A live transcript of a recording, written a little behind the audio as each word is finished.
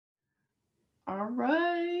All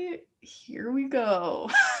right, here we go.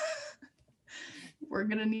 We're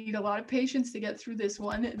gonna need a lot of patience to get through this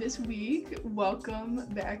one this week. Welcome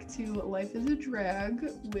back to Life is a Drag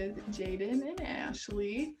with Jaden and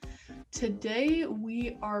Ashley. Today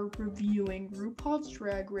we are reviewing RuPaul's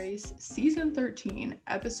Drag Race Season 13,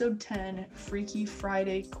 Episode 10, Freaky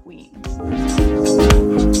Friday Queens.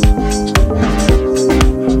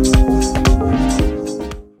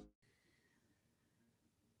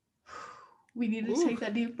 We need to take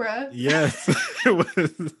that deep breath. Yes, it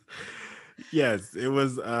was. Yes, it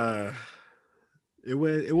was an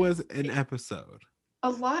episode. A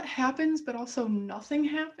lot happens, but also nothing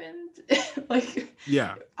happened. Like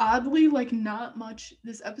Yeah. oddly, like not much.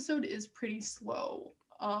 This episode is pretty slow.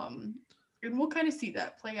 And we'll kind of see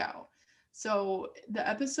that play out. So the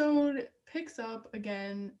episode picks up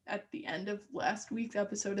again at the end of last week's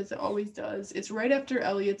episode, as it always does. It's right after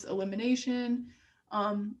Elliot's elimination.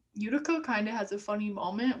 Utica kind of has a funny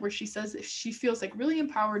moment where she says she feels like really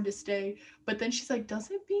empowered to stay, but then she's like,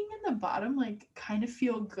 doesn't being in the bottom like kind of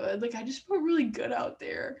feel good? Like I just felt really good out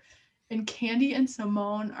there. And Candy and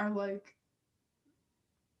Simone are like,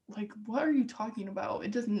 what are you talking about?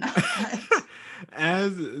 It does not.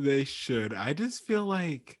 As they should. I just feel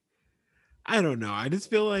like I don't know. I just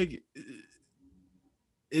feel like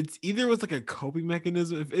it's either was like a coping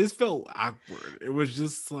mechanism. If it felt awkward, it was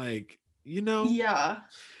just like Yeah,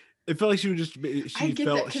 it felt like she was just I get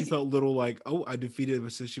that she because felt little like, oh, I defeated,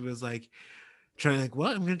 but so she was like trying like,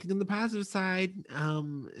 well, I'm gonna think on the positive side.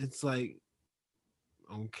 It's like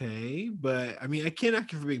okay, but I mean, I can't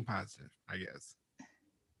knock you for being positive, I guess.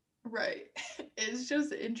 right, it's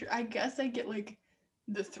just I guess I get like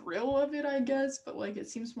the thrill of it, I guess, but like it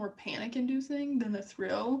seems more panic inducing than the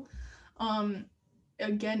thrill. Um,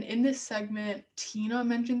 Again, in this segment, Tina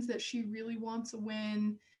mentions that she really wants a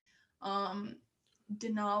win. Um,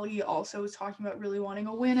 Denali also is talking about really wanting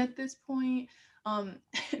a win at this point. And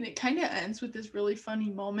it kind of ends with this really funny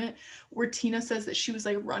moment where Tina says that she was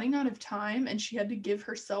like running out of time and she had to give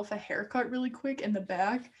herself a haircut really quick in the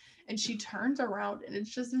back. And she turns around and it's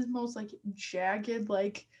just this most like jagged,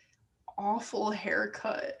 like awful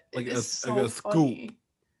haircut. Like It is like so a scoop, funny.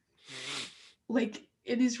 Like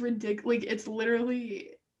it is ridiculous. Like it's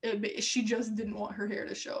literally, she just didn't want her hair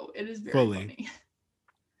to show. It is very fully. funny.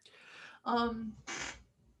 Um,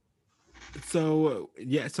 So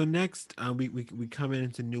yeah, so next we come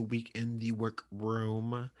into new week in the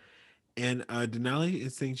workroom, and Denali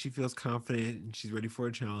is saying she feels confident and she's ready for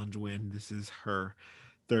a challenge win. This is her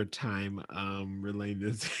third time relaying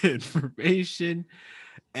this information,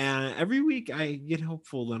 and every week I get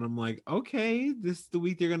hopeful and I'm like, okay, this is the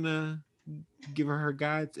week they're gonna give her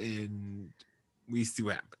guides, and we see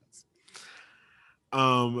what happens.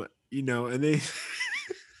 And they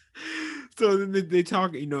so then they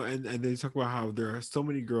talk, and they talk about how there are so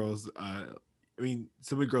many girls, I mean,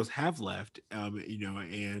 so many girls have left,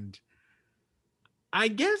 and I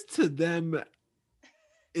guess to them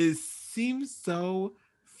it seems so.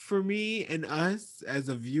 For me and us as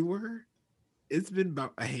a viewer, it's been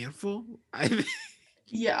about a handful. I think.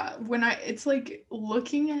 yeah, it's like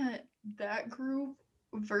looking at that group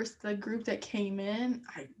versus the group that came in,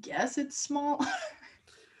 I guess it's small.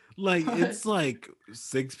 Like But it's like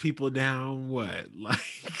six people down. What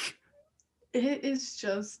like? it is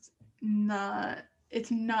just not,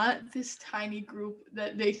 it's not this tiny group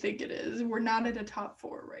that they think it is. We're not at a top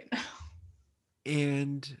four right now.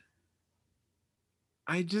 And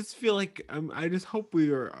I just feel like I just hope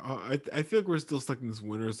we are. I feel like we're still stuck in this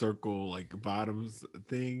winner circle, like bottoms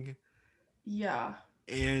thing. Yeah.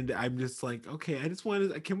 And I'm just like, okay, I just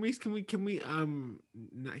want to. Can we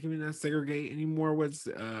not segregate anymore? What's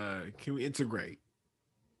Can we integrate?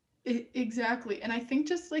 Exactly. And I think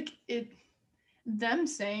just like them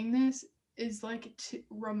saying this is like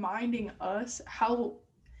reminding us how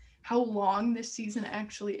long this season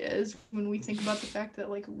actually is when we think about the fact that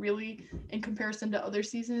like really in comparison to other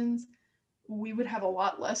seasons we would have a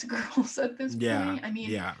lot less girls at this Yeah, point. I mean,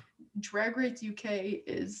 yeah. Drag Race UK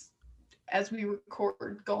is, as we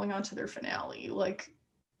record, going on to their finale. Like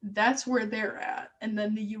that's where they're at, and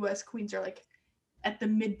then the US queens are like at the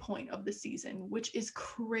midpoint of the season, which is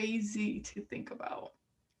crazy to think about.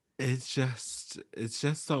 It's just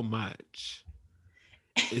so much.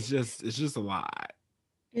 It's just a lot.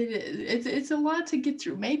 It is. It's a lot to get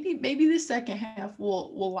through. Maybe the second half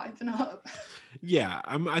will liven up. Yeah,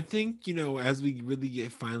 I think as we really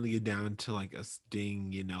finally get down to like a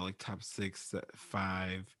sting, like top six,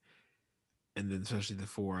 five, and then especially the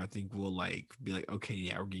four, I think we'll be like, okay,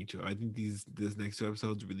 yeah, we're getting to it. I think these this next two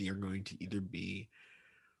episodes really are going to either be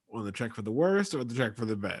on the track for the worst or the track for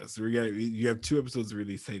the best? You have 2 episodes to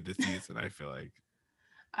really say this season, I feel like.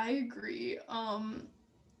 I agree.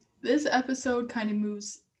 This episode kind of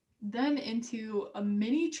moves then into a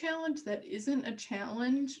mini challenge that isn't a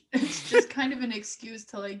challenge. It's just kind of an excuse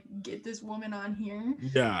to like get this woman on here.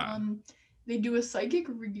 Yeah. They do a psychic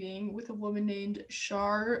reading with a woman named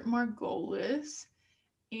Shar Margolis,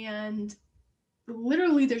 and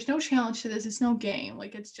literally there's no challenge to this. It's no game.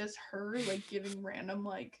 Like it's just her like giving random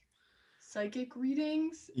like psychic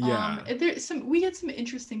readings. Yeah. And we get some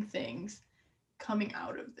interesting things coming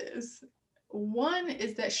out of this. One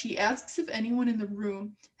is that she asks if anyone in the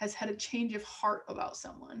room has had a change of heart about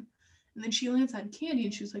someone. And then she lands on Candy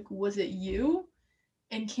and she's like, "Was it you?"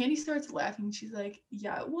 And Candy starts laughing. She's like,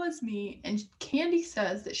 "Yeah, it was me." And Candy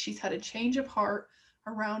says that she's had a change of heart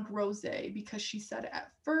around Rose because she said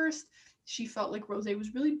at first she felt like Rose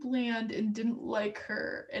was really bland and didn't like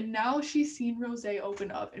her. And now she's seen Rose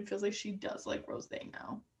open up and feels like she does like Rose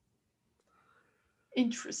now.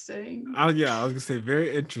 Interesting. Oh yeah, I was gonna say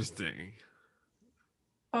very interesting.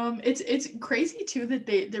 It's crazy too that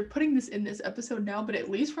they're putting this in this episode now, but at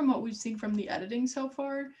least from what we've seen from the editing so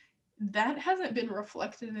far, that hasn't been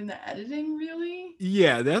reflected in the editing really.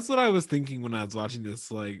 Yeah, that's what I was thinking when I was watching this.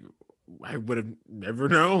 Like, I would have never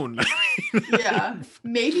known. Yeah,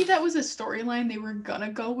 maybe that was a storyline they were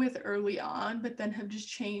gonna go with early on, but then have just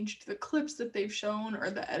changed the clips that they've shown or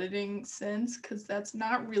the editing since, because that's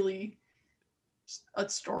not really a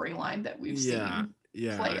storyline that we've Yeah,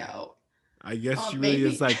 seen play yeah. out. I guess she really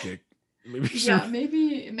is Maybe, psychic. Maybe she, yeah,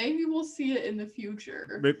 maybe we'll see it in the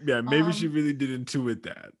future. maybe she really did intuit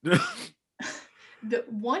that. The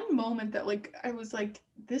one moment that like I was like,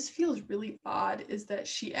 this feels really odd, is that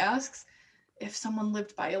she asks if someone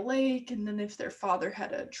lived by a lake and then if their father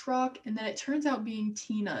had a truck, and then it turns out being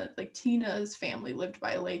Tina, like Tina's family lived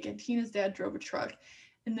by a lake and Tina's dad drove a truck.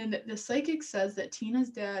 And then the psychic says that Tina's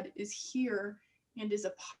dad is here and is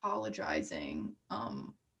apologizing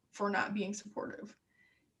for not being supportive.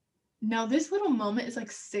 Now this little moment is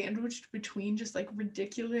like sandwiched between just like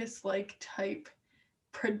ridiculous like type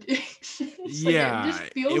predictions. Like it Yeah, just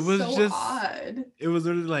it feels was so just, odd. it was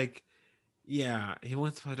literally like, yeah, he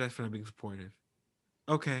wants to apologize for not being supportive.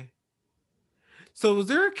 Okay. So was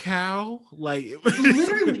there a cow? Like, it was just,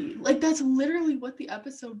 Literally, like that's literally what the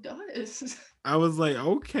episode does. I was like,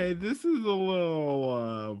 okay, this is a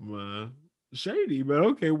little shady, but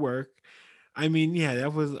okay, work. I mean, yeah,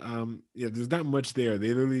 that was yeah, there's not much there. They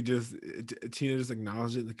literally just Tina just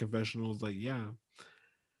acknowledged it in the confessional, was like, yeah.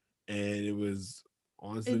 And it was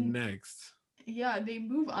on to the And next. yeah, they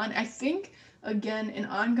move on. I think again, an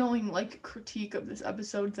ongoing like critique of this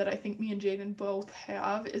episode that I think me and Jaden both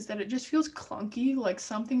have is that it just feels clunky, like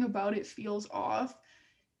something about it feels off.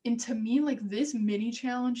 And to me, like this mini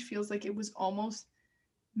challenge feels like it was almost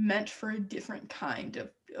meant for a different kind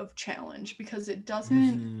of challenge, because it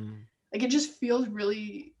doesn't, Mm-hmm. like it just feels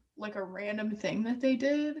really like a random thing that they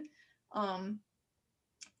did. Um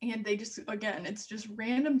and they just, again, it's just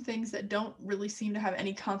random things that don't really seem to have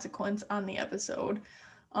any consequence on the episode.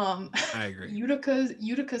 um I agree.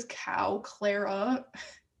 Utica's cow Clara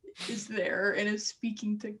is there and is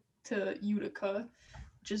speaking to Utica,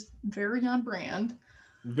 just very on brand.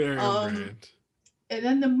 Very on um brand. and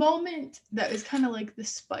then the moment that is kind of like the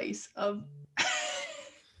spice of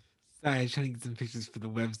Sorry, I was trying to get some pictures for the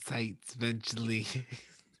websites eventually.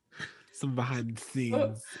 Some behind the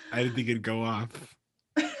scenes. I didn't think it'd go off.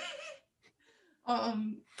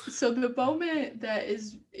 so the moment that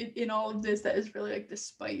is in all of this that is really like the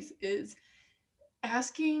spice is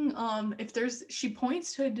asking if there's, she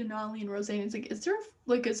points to Denali and Roseanne and it's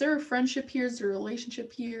like, is there a friendship here, is there a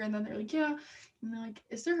relationship here? And then they're like, yeah. And they're like,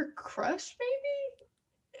 is there a crush maybe?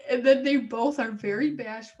 And then they both are very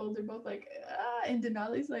bashful, they're both like, ah. And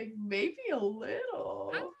Denali's like, maybe a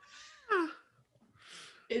little.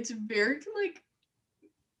 It's very like,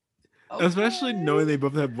 Especially knowing okay. they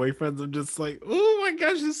both have boyfriends, I'm just like, oh my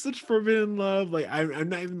gosh, it's such forbidden love. Like I'm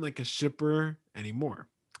not even like a shipper anymore.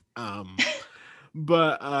 Um,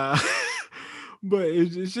 but but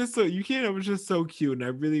it's just so you can't. It was just so cute, and I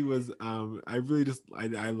really was. I really just I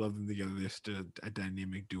love them together. They're just a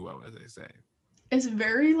dynamic duo, as I say. It's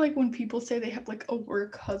very like when people say they have like a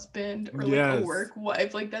work husband or like a Yes, work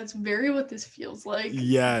wife, like that's very what this feels like, because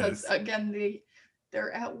yes, again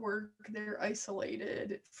they're at work, they're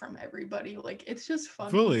isolated from everybody, like it's just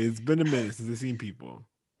funny. fully. It's been a minute since I've seen people.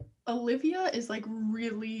 Olivia is like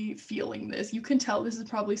really feeling this. You can tell this is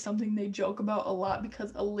probably something they joke about a lot,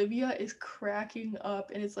 because Olivia is cracking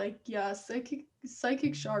up and it's like, yeah,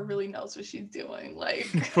 psychic Shar really knows what she's doing, like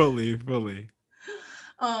Fully, fully.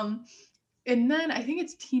 um and then I think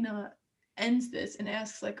it's Tina ends this and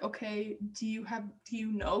asks like, okay, do you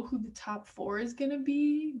know who the top four is gonna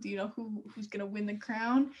be? Do you know who's gonna win the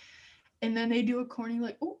crown? And then they do a corny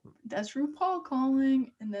like, oh, that's RuPaul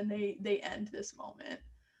calling, and then they end this moment.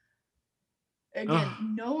 Again, Oh,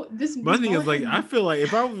 no, this my thing is moment like, I had feel like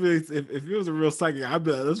if I was really, if it was a real psychic, I'd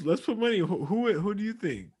be like, let's put money. Who do you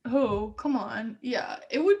think? oh, come on. Yeah,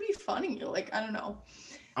 it would be funny. Like, I don't know.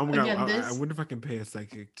 Oh my god, Again, I this wonder if I can pay a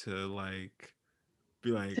psychic to like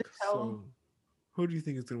be to like, tell. so who do you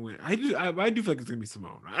think is gonna win? I do feel like it's gonna be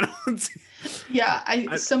Simone. I don't see, Yeah, I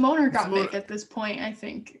I Simone or Simone. Gottmik at this point, I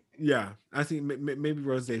think. Yeah, I think maybe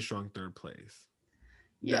Rose strong third place.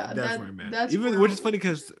 Yeah, That's where I'm at. that's Even where. which is funny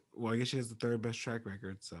because well, I guess she has the third best track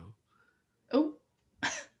record. So Oh,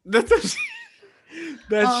 that's a,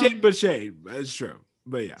 that's shade, um, but shade. It's true.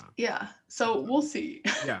 But yeah, yeah. So we'll see.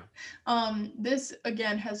 yeah, This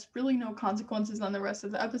again has really no consequences on the rest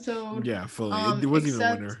of the episode. yeah. Fully, it wasn't even a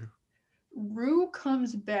Except winner. Rue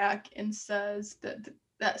comes back and says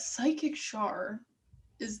that Psychic Char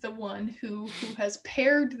is the one who has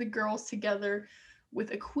paired the girls together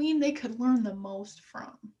with a queen they could learn the most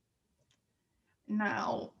from.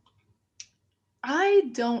 Now, I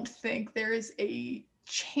don't think there is a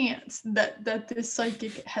chance that this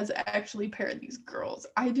psychic has actually paired these girls.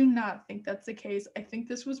 I do not think that's the case. I think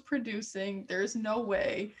this was producing. There's no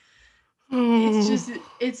way. It's Oh, just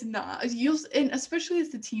it's not. You'll and especially as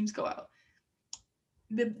the teams go out.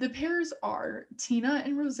 The pairs are Tina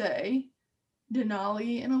and Rose,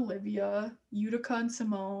 Denali and Olivia, Utica and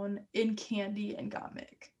Simone, and Candy and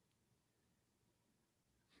Gottmik.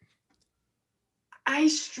 I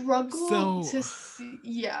struggle so to see.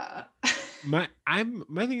 Yeah. my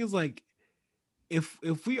thing is like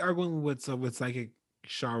if we are going with what psychic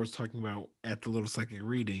Shar was talking about at the little psychic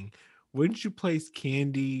reading, wouldn't you place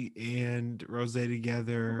Candy and Rose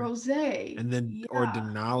together, Rose. and then or Yeah.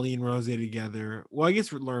 Denali and Rose together? Well, I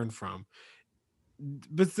guess we learn from,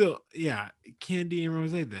 but still, yeah, Candy and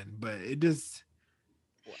Rose then. But it just,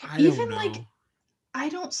 I Even don't like know. I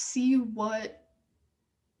don't see what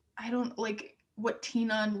I don't like what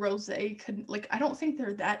Tina and Rose could like. I don't think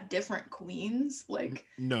they're that different queens. Like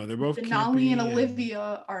No, they're both Denali and campy and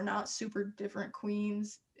Olivia are not super different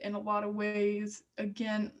queens in a lot of ways.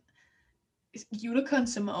 Again, Utica and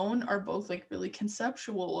Simone are both like really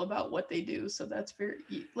conceptual about what they do, so that's very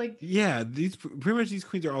like yeah, these pretty much these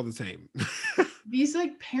queens are all the same. these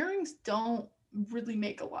like pairings don't really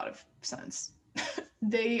make a lot of sense.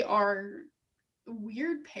 They are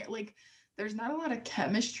weird pair like there's not a lot of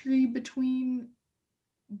chemistry between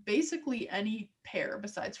basically any pair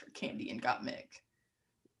besides for Candy and Gottmik.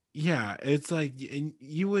 Yeah, it's like, and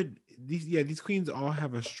you would these yeah these queens all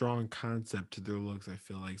have a strong concept to their looks. I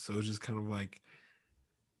feel like so it's just kind of like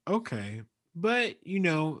okay, but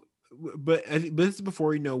but this is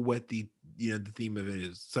before you know what the theme of it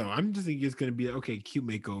is. So I'm just thinking it's gonna be okay, cute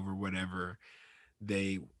makeover, whatever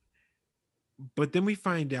they. But then we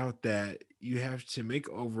find out that you have to make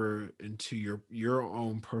over into your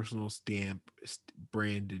own personal stamp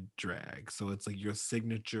branded drag. So it's like your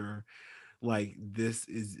signature, like this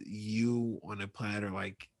is you on a platter.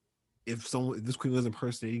 Like if this queen was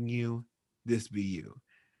impersonating you, this be you.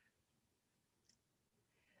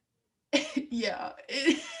 Yeah.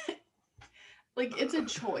 Like it's a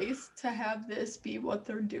choice to have this be what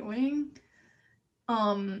they're doing.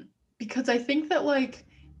 Um because I think that like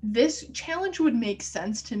this challenge would make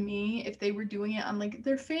sense to me if they were doing it on like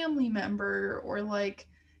their family member or like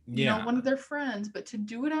Yeah, one of their friends, but to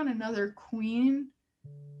do it on another queen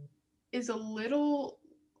is a little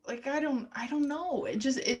like I don't know.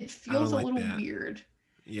 It I feels don't a like little that. weird.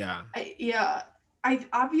 Yeah, Yeah. I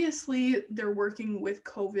obviously they're working with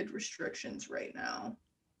COVID restrictions right now.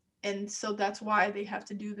 And so that's why they have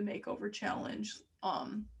to do the makeover challenge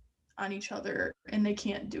on each other and they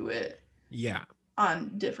can't do it yeah.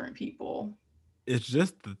 on different people It's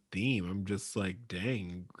just the theme. I'm just like,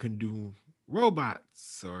 dang, can do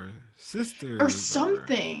robots or or sisters or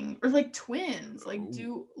something or like twins like uh,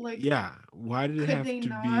 do like yeah. Why did it could have they to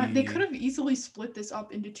not they could be? have easily split this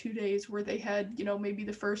up into 2 days where they had maybe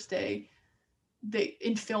the first day they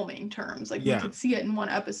in filming terms like we Yeah, could see it in one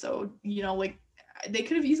episode like they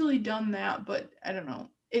could have easily done that but I don't know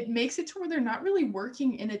it makes it to where they're not really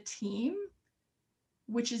working in a team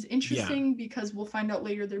which is yeah, interesting because we'll find out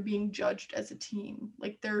later they're being judged as a team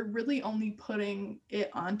like they're really only putting it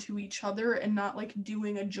onto each other and not like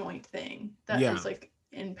doing a joint thing that yeah. is like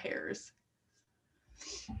in pairs.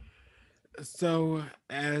 So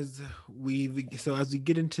as we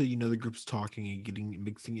get into the groups talking and getting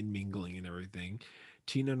mixing and mingling and everything,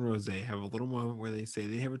 Tina and Rose have a little moment where they say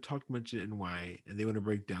they haven't talked much in NY and they want to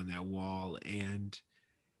break down that wall. And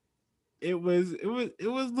it was a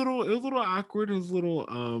little awkward. It was a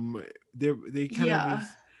little they kind of Yeah. was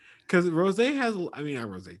because Rose has, I mean, not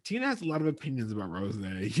Rose, Tina has a lot of opinions about Rose,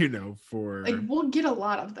 Like for we'll get a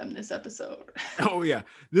lot of them this episode. oh yeah,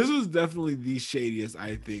 this was definitely the shadiest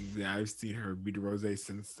I think that I've seen her be to Rose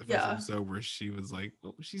since the first Yeah. episode where she was like,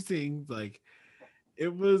 oh, she sings like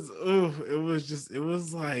it was, oh, it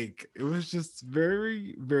was just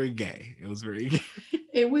very, very gay. It was very gay.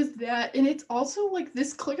 It was that, and it's also like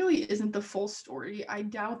this clearly isn't the full story. I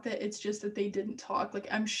doubt that it's just that they didn't talk. Like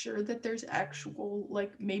I'm sure that there's actual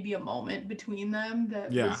like maybe a moment between them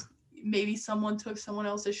that Yeah, was maybe someone took someone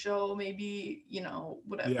else's show, maybe,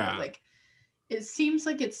 whatever. yeah, Like it seems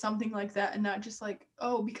like it's something like that and not just like,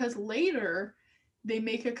 oh, because later they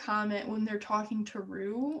make a comment when they're talking to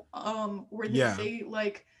Rue, where they yeah. say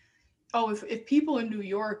like, oh, if people in New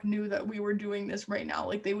York knew that we were doing this right now,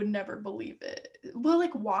 like they would never believe it. Well,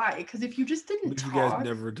 like why? Because if you just didn't If you guys talk,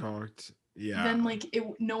 never talked, yeah. then like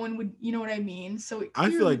no one would, you know what I mean? So I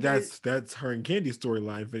feel clearly like there, that's her and Candy's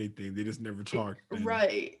storyline. If anything, they just never talked, and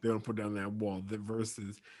right. they don't put down that wall. The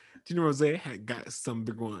versus Tina Rose had got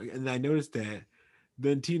something going, and I noticed that.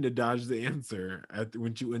 Then Tina dodged the answer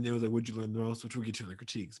when they was like, "Would you learn the most?" Which we'll get to in the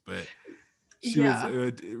critiques, but she was Yeah.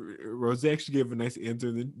 Rose actually gave a nice answer.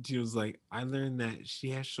 And then Tina was like, "I learned that she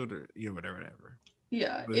has shoulder, whatever."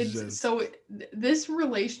 Yeah, But it's it's just so this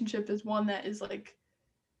relationship is one that is like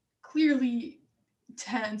clearly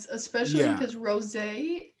tense, especially yeah, because Rose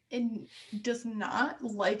and does not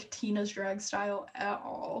like Tina's drag style at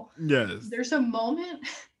all. yes, There's a moment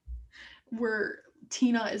where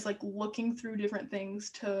Tina is like looking through different things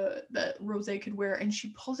to that Rose could wear, and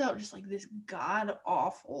she pulls out just like this god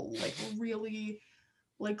awful, like really,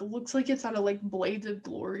 like looks like it's out of like Blades of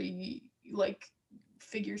Glory, like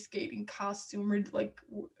figure skating costume or like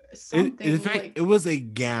in something fact, it like was a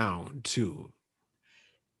gown too.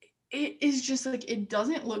 it is just like it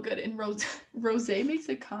doesn't look good. And Rose makes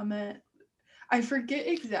a comment. I forget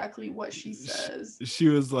exactly what she She, says. she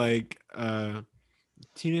was like,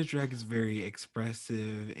 Teenage drag is very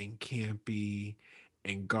expressive and campy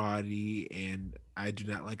and gaudy, and I do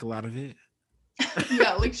not like a lot of it.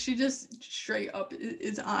 Yeah, like she just straight up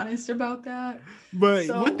is honest about that. But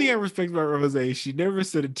one thing I So respect about Rose, she never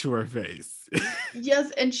said it to her face.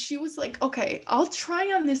 yes, and she was like, okay, I'll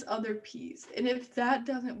try on this other piece. And if that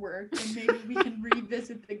doesn't work, then maybe we can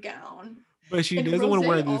revisit the gown. But she And doesn't Rose want to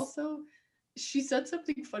wear this. also, she said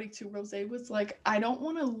something funny too. Rose was like, I don't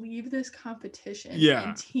want to leave this competition in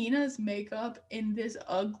Yeah, Tina's makeup in this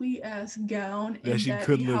ugly ass gown that and she that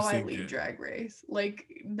could be lip how I sync leave it. Drag Race. Like,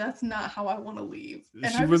 that's not how I want to leave. And I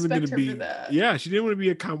She wasn't gonna respect her for be. that. Yeah, she didn't want to be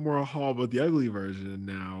a Kamora Hall, but the ugly version.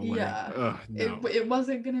 Now, like, Yeah. no. It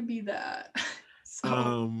wasn't gonna be that. So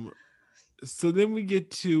Um. So then we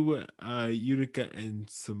get to Utica and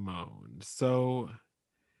Simone. So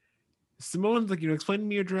Simone's like, explain to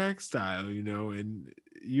me your drag style, and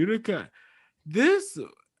Utica, this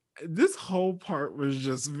this whole part was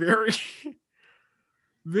just very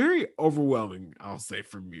very overwhelming, I'll say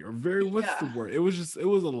for me. Or very, what's the yeah. word? It was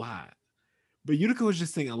a lot. But Utica was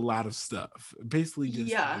just saying a lot of stuff. Basically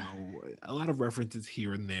just, Yeah. a lot of references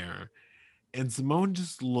here and there. And Simone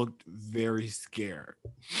just looked very scared.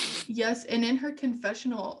 Yes, and in her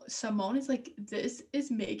confessional, Simone is like, this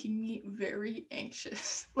is making me very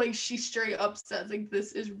anxious. Like she straight up says, like,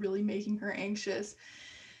 this is really making her anxious.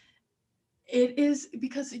 It is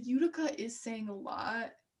because Utica is saying a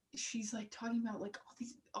lot. She's like talking about like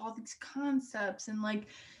all these concepts and like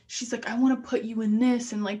she's like, I want to put you in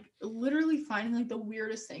this and like literally finding like the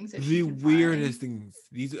weirdest things that she The can find. weirdest things.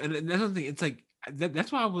 These, and that's the thing. It's like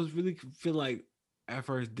that's why I was really feel like at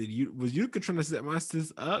first, was Utica trying to set my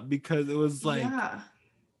sis up, because it was like, Yeah.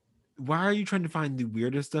 why are you trying to find the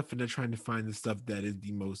weirdest stuff and not trying to find the stuff that is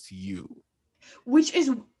the most you? Which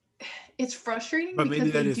is it's frustrating But maybe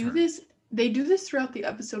because that is her. they do this throughout the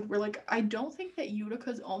episode where like I don't think that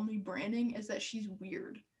Utica's only branding is that she's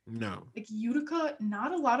weird. No, Like Utica,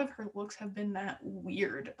 not a lot of her looks have been that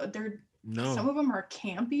weird. They're some no, of them are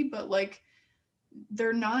campy, but like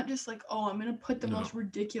they're not just like, oh, I'm gonna put the most no.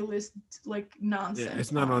 ridiculous like Yeah, it's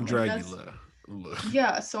nonsense not on on. Like that's Dragula. Ugh.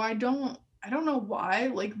 yeah. So I don't know why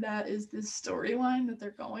like that is this storyline that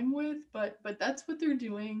they're going with, but that's what they're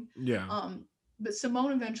doing. Yeah, Um, but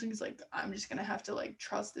Simone eventually is like, I'm just gonna have to like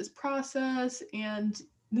trust this process, and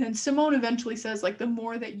then Simone eventually says like the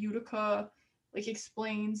more that Utica like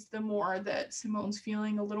explains, the more that Simone's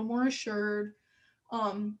feeling a little more assured.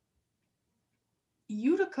 Um,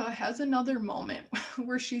 Utica has another moment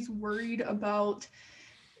where she's worried about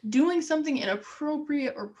doing something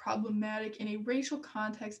inappropriate or problematic in a racial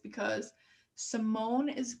context because Simone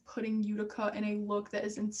is putting Utica in a look that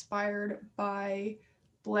is inspired by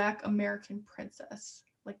Black American Princess,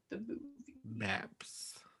 like the movie.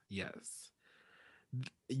 Maps. Yes.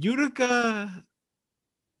 Utica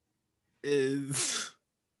is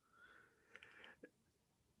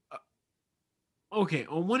okay.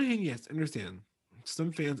 On one hand, yes, understand.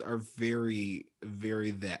 Some fans are very,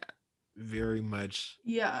 very that, very much.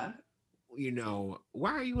 Yeah,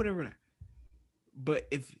 Why are you whatever? But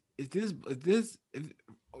if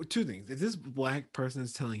two things, if this black person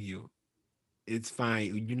is telling you it's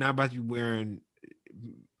fine, you're not about to be wearing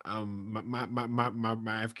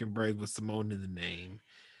my African braids with Simone in the name.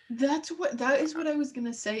 that is what I was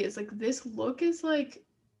gonna say. Is like this look is like,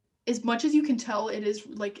 as much as you can tell, it is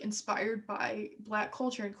like inspired by Black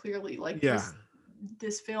culture, and clearly like Yeah,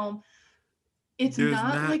 this film. It's there's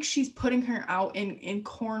not not. like she's putting her out in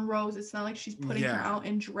cornrows. It's not like she's putting her Yeah, out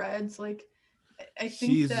in dreads. Like I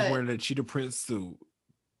think she's that, wearing a cheetah print suit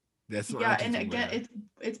that some yeah, aunties and would again, wear.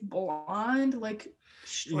 it's blonde, like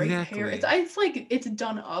straight hair. It's Exactly. it's like it's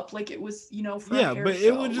done up like it was, for a Yeah, hair but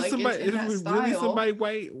it was show. just Like it's somebody. in It that was really style.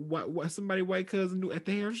 somebody somebody white cousin at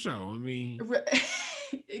the hair show. I mean,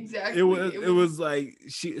 Exactly. It it was, was like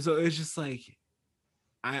she. So it's just like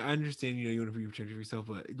I understand. You want to be protective of yourself,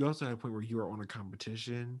 but you also had a point where you are on a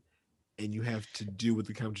competition and you have to do what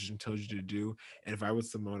the competition tells you to do. And if I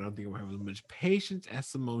was Simone, I don't think I would have as much patience as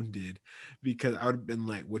Simone did, because I would have been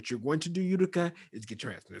like, "What you're going to do, Utica, is get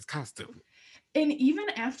your ass in this costume." and even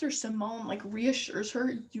after Simone like reassures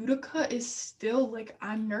her, Utica is still like,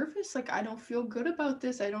 I'm nervous. Like I don't feel good about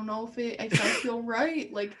this. I don't know if I feel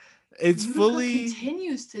right. Like it's Utica fully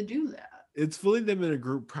continues to do that. it's fully them in a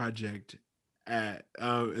group project at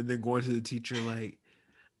and then going to the teacher like,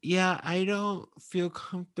 yeah, I don't feel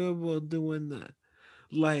comfortable doing that.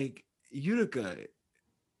 Like, Utica,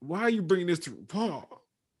 why are you bringing this to Paul?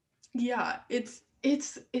 Yeah, it's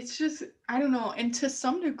just, I don't know. And to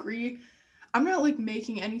some degree, I'm not like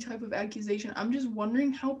making any type of accusation. I'm just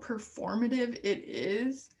wondering how performative it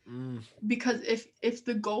is, Mm, because if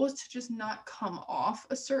the goal is to just not come off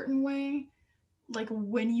a certain way, like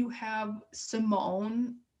when you have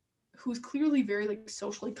Simone, who's clearly very like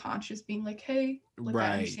socially conscious, being like, hey, like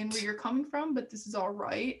I understand where right. you're coming from, but this is all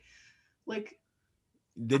right. Like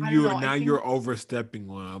Then I don't know. I you're think, overstepping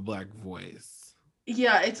on a black voice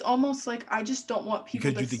yeah, it's almost like I just don't want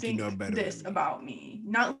people because to you think you know think better than this me. about me.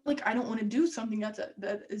 Not like I don't want to do something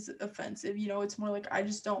that is offensive. It's more like I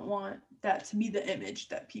just don't want that to be the image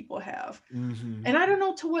that people have. Hmm. And I don't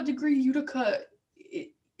know to what degree Utica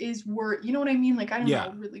is worth. You know what I mean? Like I don't Yeah,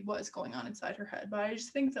 know really what is going on inside her head, but I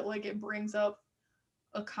just think that like it brings up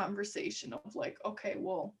a conversation of like, okay,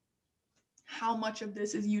 well, how much of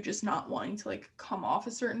this is you just not wanting to like come off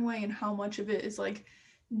a certain way, and how much of it is like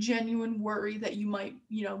genuine worry that you might,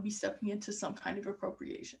 be stepping into some kind of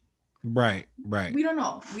appropriation. right, right. We don't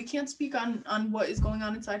know. We can't speak on what is going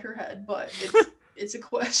on inside her head, but it's a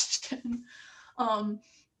question. um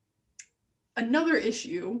Another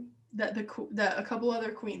issue that a couple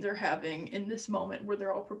other queens are having in this moment where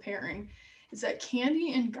they're all preparing is that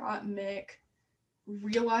Candy and Gottmik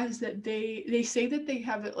realize that they say that they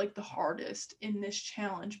have it like the hardest in this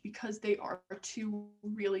challenge because they are two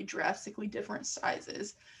really drastically different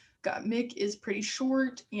sizes. Gottmik is pretty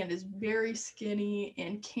short and is very skinny,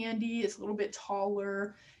 and Candy is a little bit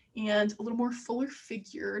taller and a little more fuller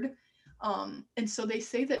figured. And so they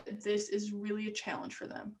say that this is really a challenge for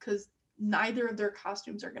them because neither of their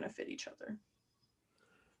costumes are going to fit each other.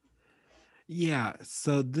 Yeah,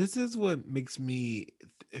 so this is what makes me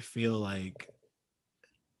feel like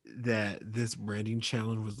that this branding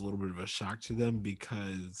challenge was a little bit of a shock to them,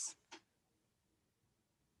 because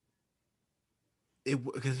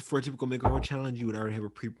for a typical makeover challenge, you would already have a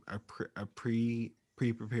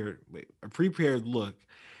prepared look,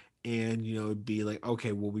 and it'd be like,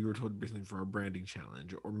 okay, well, we were told to bring something for our branding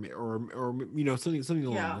challenge, or something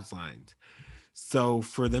along Yeah. those lines. So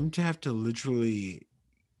for them to have to literally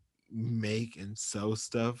make and sew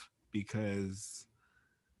stuff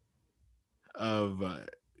of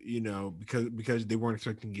because they weren't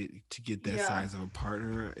expecting to get that Yeah. size of a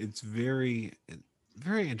partner, it's very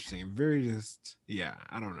interesting, very just, yeah,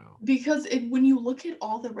 I don't know. Because when you look at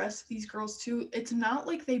all the rest of these girls too, it's not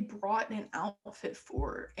like they brought an outfit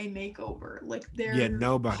for a makeover. Like Yeah, they're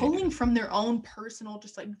nobody pulling did. from their own personal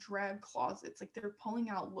just like drag closets. Like they're pulling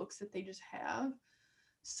out looks that they just have.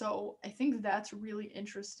 So I think that's really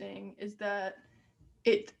interesting, is that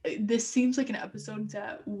this seems like an episode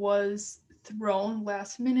that was thrown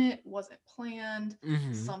last minute, wasn't planned,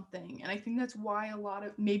 Hmm. something. And I think that's why a lot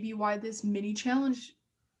of maybe why this mini challenge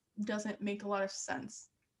doesn't make a lot of sense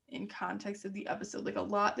in context of the episode. Like a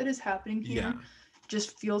lot that is happening Yeah. here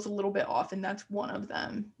just feels a little bit off, and that's one of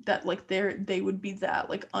them. That like they would be that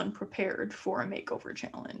like unprepared for a makeover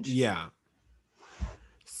challenge. Yeah.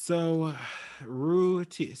 So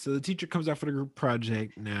so the teacher comes out for the group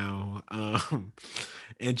project now.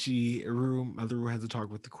 And Mother Rue has a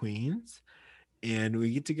talk with the queens. And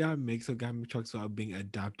we get to Gottmik. So Gottmik talks about being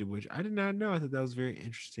adopted, which I did not know. I thought that was very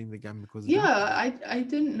interesting that Gottmik was Yeah, adopted. I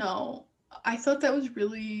didn't know. I thought that was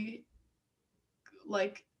really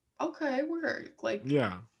like okay, work. Like,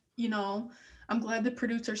 Yeah. you know, I'm glad the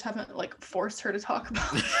producers haven't like forced her to talk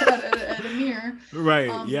about that at Amir. Right.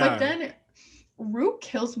 But Yeah. then Rue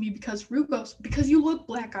kills me because Rue goes, because you look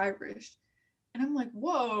Black Irish. And I'm like,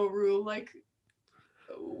 whoa, Rue, like,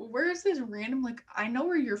 where is this random, like, I know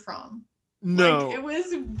where you're from. Like, No. it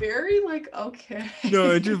was very, like, okay.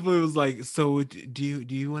 No, it just was like, so do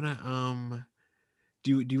you wanna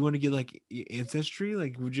do you want to get like ancestry?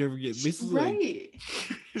 Like, would you ever get basically Right.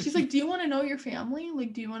 She's like like, do you want to know your family?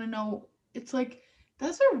 Like, do you want to know? It's like,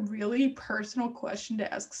 that's a really personal question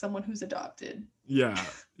to ask someone who's adopted. yeah,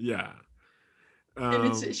 yeah. And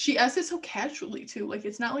it's, Um, she asks it so casually too. Like,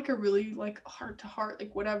 it's not like a really, like, heart to heart,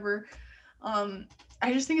 like, whatever. Um,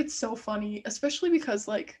 I just think it's so funny, especially because,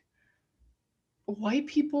 like, white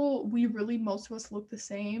people, we really, most of us look the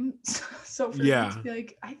same. So for them to yeah. be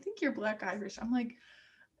like, I think you're Black Irish, I'm like,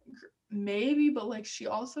 maybe, but like, she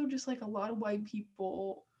also just like a lot of white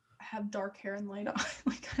people have dark hair and light eyes.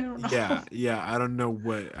 Like, I don't know. Yeah, yeah. I don't know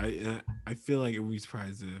what I feel like it would be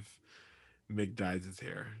surprised if Mick dyes his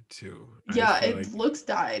hair too. I Yeah, feel it like looks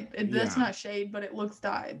dyed. That's yeah. not shade, but it looks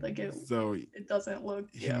dyed. Like So it doesn't look.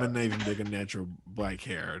 he Yeah. might not even like a natural black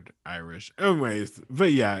haired Irish. Anyways,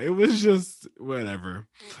 but yeah, it was just whatever.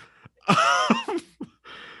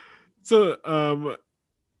 So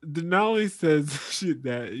Denali says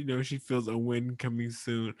that she feels a win coming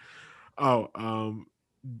soon. Oh,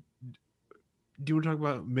 do you want to talk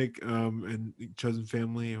about Mick and chosen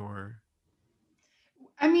family or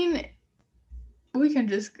I mean, we can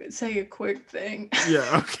just say a quick thing. yeah,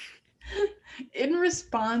 okay. In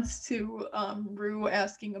response to Rue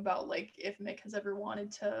asking about like if Mick has ever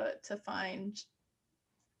wanted to find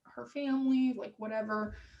her family, like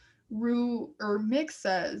whatever, Rue or Mick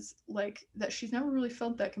says like that she's never really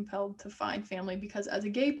felt that compelled to find family because as a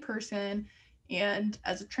gay person and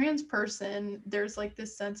as a trans person, there's like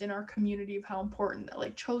this sense in our community of how important that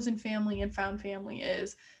like chosen family and found family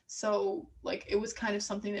is. So like it was kind of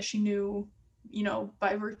something that she knew,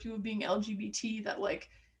 by virtue of being LGBT, that like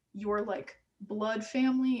your like blood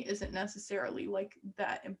family isn't necessarily like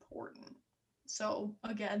that important. So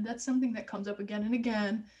again, that's something that comes up again and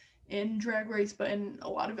again in Drag Race, but in a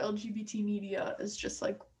lot of LGBT media, is just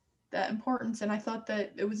like that importance. And I thought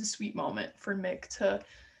that it was a sweet moment for Mick to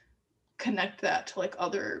connect that to like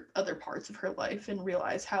other parts of her life and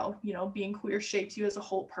realize how being queer shapes you as a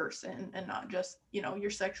whole person and not just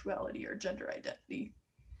your sexuality or gender identity.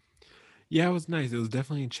 Yeah, it was nice. It was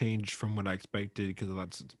definitely a change from what I expected because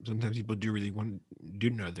sometimes people do really do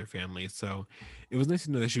know their family. So it was nice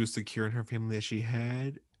to know that she was secure in her family that she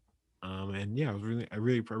had. And yeah, I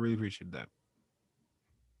really appreciated that.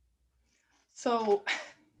 So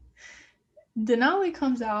Denali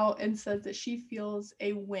comes out and says that she feels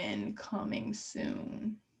a win coming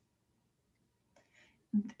soon.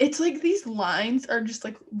 It's like these lines are just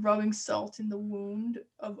like rubbing salt in the wound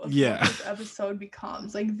of what Yeah. this episode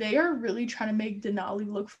becomes. Like they are really trying to make Denali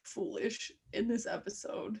look foolish in this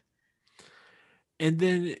episode. And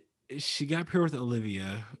then she got paired with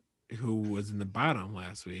Olivia, who was in the bottom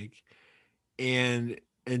last week, and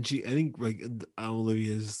I think like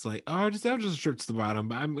Olivia's just like, oh, I'll just strip to the bottom,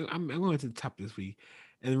 but I'm going to the top this week,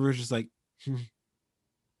 and we're just like,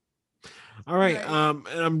 all right, Right. and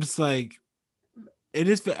I'm just like, it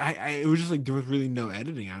is. It was just like there was really no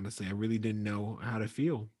editing. Honestly, I really didn't know how to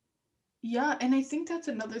feel. Yeah, and I think that's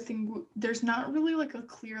another thing. There's not really like a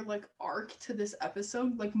clear like arc to this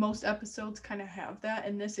episode. Like most episodes kind of have that,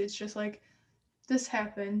 and this is just like this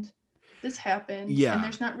happened, and Yeah,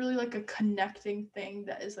 there's not really like a connecting thing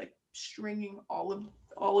that is like stringing all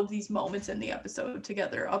of these moments in the episode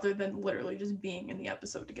together, other than literally just being in the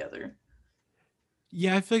episode together.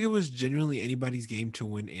 yeah. I feel like it was genuinely anybody's game to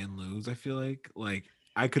win and lose. I feel like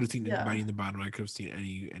I could have seen Yeah, anybody in the bottom. I could have seen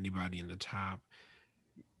anybody in the top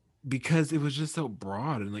because it was just so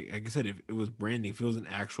broad and like I said, if it was branding, if it was an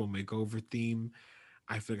actual makeover theme,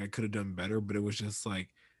 I feel like I could have done better. But it was just like,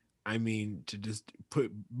 I mean, to just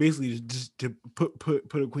put basically just to put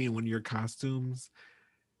a queen in one of your costumes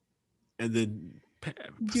and then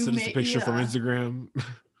do send us a make picture from yeah, Instagram.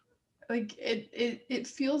 like it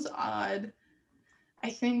feels odd. I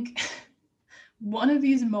think one of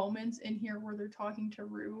these moments in here where they're talking to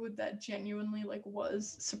Rue that genuinely like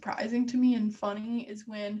was surprising to me and funny is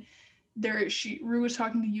when Rue was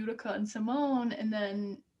talking to Utica and Simone, and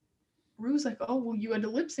then Rue's like, "Oh, well, you had a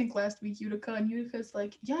lip sync last week, Utica," and Utica's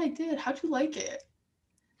like, "Yeah, I did. How'd you like it?"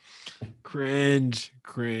 Cringe,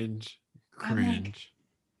 cringe, I'm like, cringe.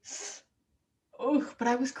 oh, but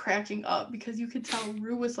I was cracking up because you could tell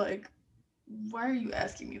Rue was like, "Why are you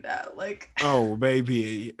asking me that?" Like, Oh,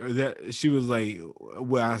 baby, that she was like,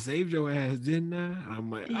 "Well, I saved your ass, didn't I?" And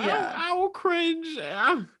I'm like, yeah, I will cringe.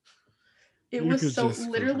 it You was could so just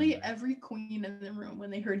scream. literally every queen in the room when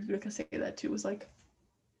they heard Utica say that too was like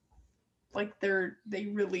they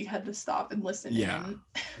really had to stop and listen Yeah, in.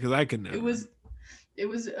 because I could It never. was it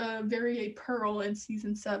was very a Pearl in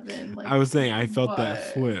season 7. I Like, was saying I felt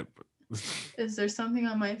that what? flip. Is there something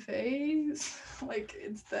on my face? Like,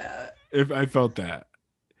 it's that. If I felt that,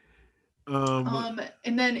 um,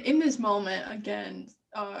 And then in this moment again,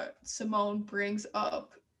 Simone brings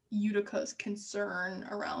up Utica's concern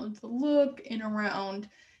around the look and around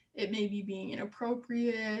it maybe being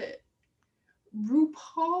inappropriate.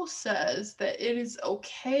 RuPaul says that it is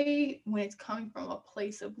okay when it's coming from a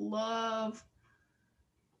place of love.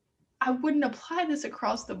 I wouldn't apply this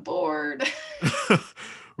across the board.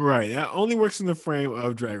 right, that only works in the frame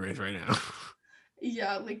of Drag Race right now.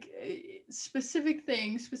 Yeah, like specific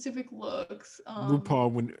things, specific looks.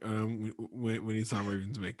 RuPaul when he saw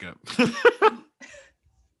Raven's makeup.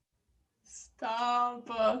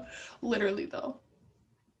 Stop. Literally though,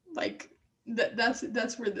 like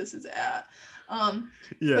that's where this is at. But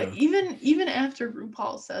Yeah, even after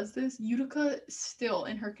RuPaul says this, Utica still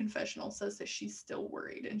in her confessional says that she's still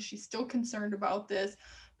worried and she's still concerned about this,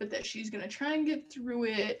 but that she's gonna try and get through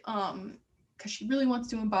it. Because she really wants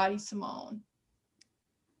to embody Simone.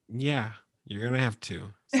 yeah, you're gonna have to.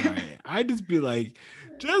 Sorry, I just be like,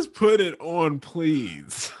 just put it on,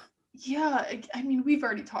 please. Yeah, I mean, we've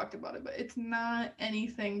already talked about it, but it's not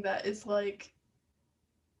anything that is like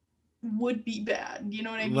would be bad. You know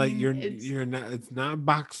what I Like mean? It's you're not. It's not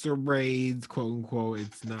boxer braids, quote unquote.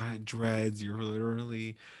 It's not dreads. You're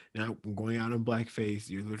literally not going out in blackface.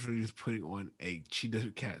 You're literally just putting on a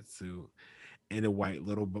cheetah cat suit and a white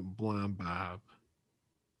little blonde bob.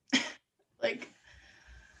 like,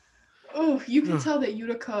 oh, you can tell that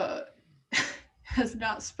Utica has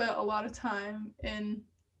not spent a lot of time in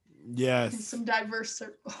Yes. some diverse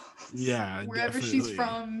circles, Yeah, wherever she's definitely.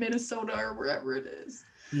 from, Minnesota or wherever it is.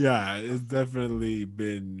 Yeah, it's definitely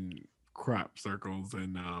been crop circles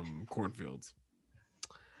and cornfields.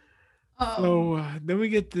 Um, So then we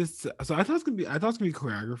get this. So I thought it was gonna be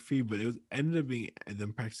choreography, but it was ended up being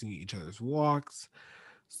them practicing each other's walks.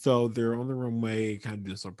 So they're on the runway, kind of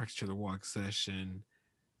doing some practice each other walk session.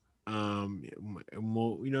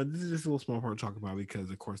 This is just a little small part to talk about because,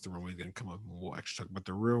 of course, the runway is going to come up and we'll actually talk about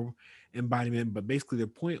the real embodiment. But basically, the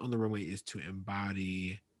point on the runway is to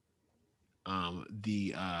embody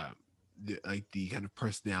the kind of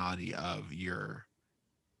personality of your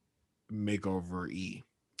makeover E.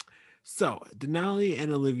 So Denali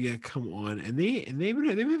and Olivia come on, and they've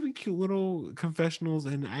been having cute little confessionals,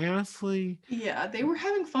 and I honestly, yeah, they were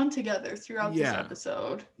having fun together throughout this yeah,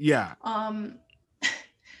 episode. yeah, Um,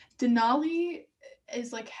 Denali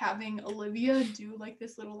is like having Olivia do like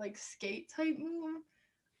this little like skate type move.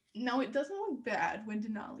 No, it doesn't look bad when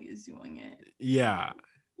Denali is doing it. yeah.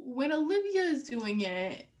 When Olivia is doing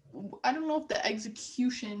it, I don't know if the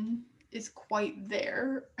execution is quite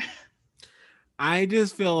there. I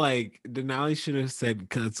just feel like Denali should have said,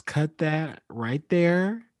 "Let's cut that right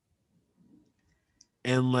there,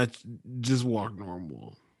 and let's just walk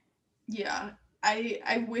normal." Yeah,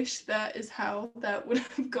 I wish that is how that would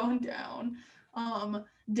have gone down.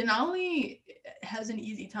 Denali has an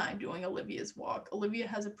easy time doing Olivia's walk. Olivia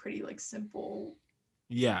has a pretty like simple,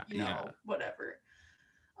 Yeah, yeah. whatever.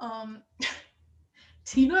 Um,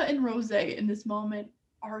 Tina and Rose in this moment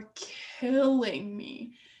are killing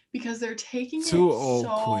me because they're taking Two it old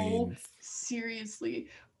so queens. seriously.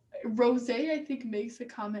 Rose, I think, makes a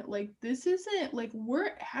comment like, "This isn't like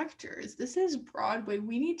we're actors. This is Broadway.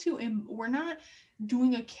 We need to. We're not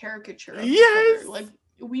doing a caricature of each other. Like, Yes.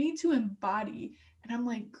 we need to embody." And I'm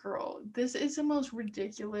like, "Girl, this is the most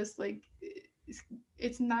ridiculous. Like,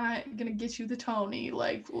 it's not gonna get you the Tony.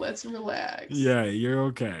 Like, let's relax." Yeah, you're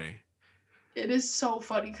okay. It is so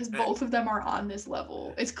funny because Uh, both of them are on this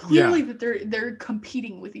level. It's Yeah, clearly that they're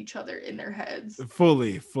competing with each other in their heads.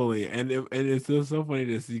 fully, fully, and it's just so funny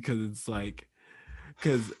to see because it's like,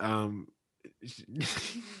 because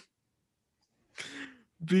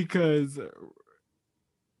because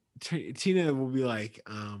Tina will be like,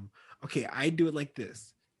 okay, I do it like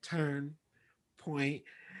this, turn, point,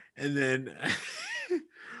 and then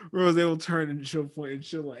Rose will turn and she'll point and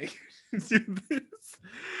she'll like do this.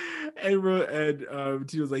 And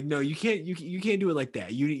Tina was like, no, you can't do it like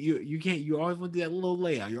that. You can't. You always want to do that little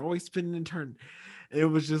layout. You're always spinning and turning. And it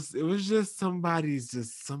was just somebody's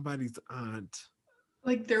aunt.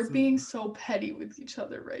 Like they're Some, being so petty with each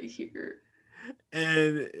other right here.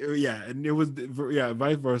 and yeah, and it was yeah,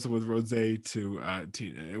 vice versa with Rose to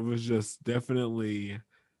Tina. It was just definitely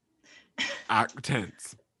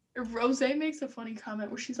tense. Rose makes a funny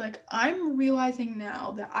comment where she's like, I'm realizing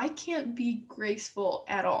now that I can't be graceful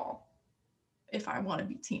at all if I want to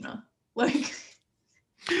be Tina. Like,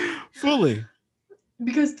 Fully.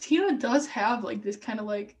 because Tina does have like this kind of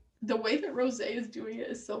like, the way that Rose is doing it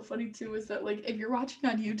is so funny too, is that like if you're watching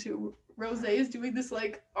on YouTube, Rose is doing this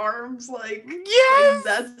like arms like Yes.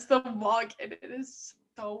 that's the vlog, and it is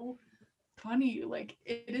so funny. Like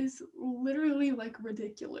it is literally like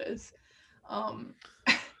ridiculous. Um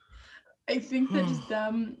I think that just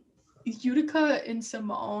them, Utica and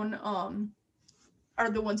Simone, are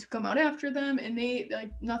the ones who come out after them, and they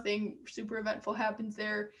like nothing super eventful happens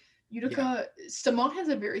there. Yeah. Utica, Simone has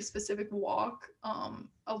a very specific walk.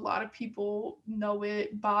 A lot of people know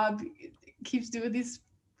it. Bob keeps doing these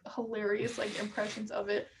hilarious like impressions of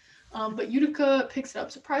it. But Utica picks it up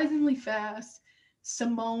surprisingly fast.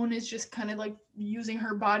 Simone is just kind of like using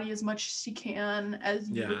her body as much as she can, as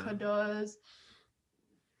Yeah. Utica does.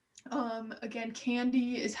 Again,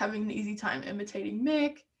 Candy is having an easy time imitating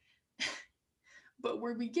Mick, but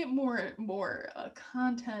where we get more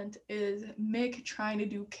content is Mick trying to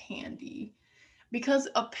do Candy, because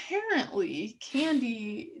apparently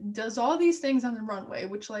Candy does all these things on the runway,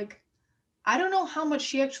 which like I don't know how much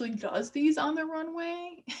she actually does these on the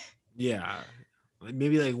runway. Yeah. Like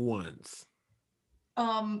maybe like once.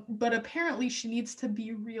 But apparently she needs to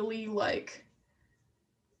be really like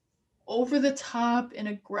over the top and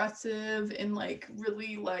aggressive and like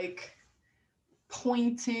really like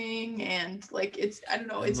pointing, and like it's I don't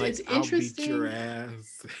know, And it's like I'll beat your interesting.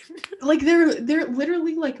 ass. Like they're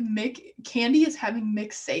literally like Mick, Candy is having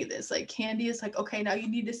Mick say this. Like Candy is like, okay, now you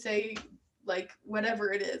need to say like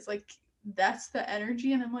whatever it is. Like that's the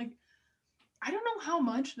energy, and I'm like, I don't know how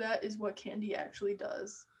much that is what Candy actually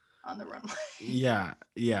does on the runway. Yeah,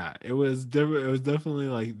 yeah. It was definitely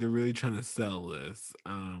like they're really trying to sell this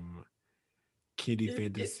Kitty it, it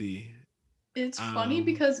fantasy. it's funny Um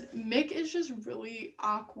because Mick is just really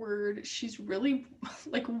awkward. She's really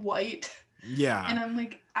like white, yeah. and I'm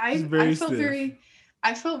like She's I very felt stiff. very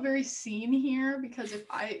I felt very seen here, because if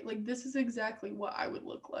I like this is exactly what I would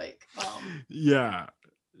look like. Yeah.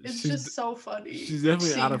 It's She's just so funny she's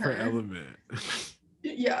definitely out seeing of her her. element.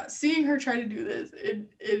 Yeah, seeing her try to do this,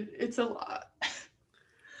 it's a lot.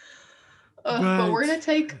 But we're But gonna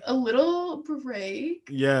take a little break.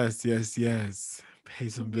 yes, yes, yes. Pay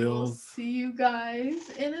some We will bills. see you guys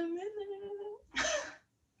in a minute.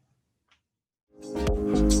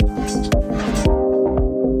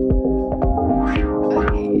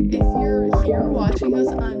 Hey, if you're here watching us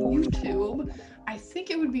on YouTube, I think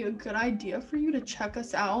it would be a good idea for you to check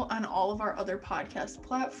us out on all of our other podcast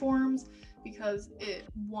platforms, because it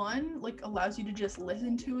one like allows you to just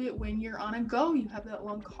listen to it when you're on a go. You have that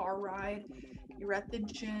long car ride, you're at the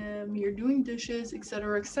gym, you're doing dishes,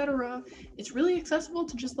 etc., etc. It's really accessible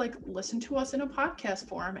to just like listen to us in a podcast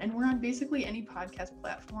form, and we're on basically any podcast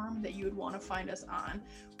platform that you would want to find us on.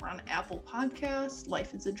 We're on Apple Podcasts,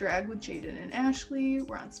 Life is a Drag with Jaden and Ashley.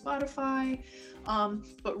 We're on Spotify.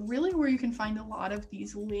 But really, where you can find a lot of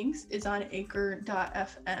these links is on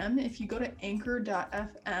anchor.fm. If you go to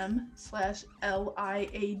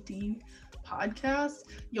anchor.fm/LIAD podcast,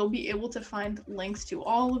 you'll be able to find links to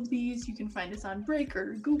all of these. You can find us on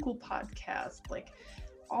Breaker, Google Podcast, like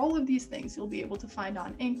all of these things you'll be able to find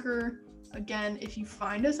on Anchor. Again, if you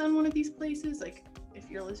find us on one of these places, like if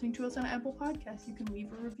you're listening to us on Apple Podcasts, you can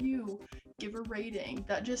leave a review, give a rating.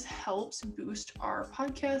 That just helps boost our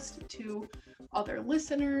podcast to other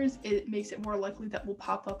listeners. It makes it more likely that we'll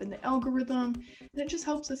pop up in the algorithm, and it just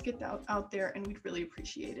helps us get out there, and we'd really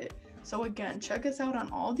appreciate it. So again, check us out on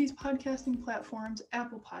all these podcasting platforms: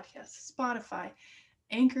 Apple Podcasts, Spotify,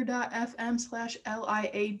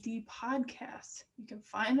 anchor.fm/LIAD podcast. You can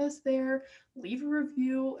find us there, leave a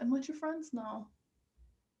review, and let your friends know.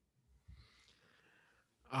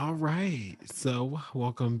 All right. So,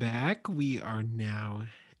 welcome back. We are now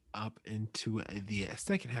up into the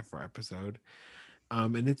second half of our episode.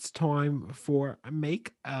 And it's time for a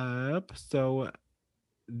makeup. So,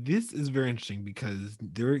 this is very interesting because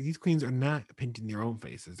these queens are not painting their own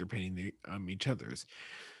faces; they're painting each other's.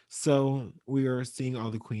 So we are seeing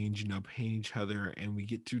all the queens, paint each other, and we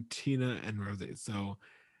get to Tina and Rose. So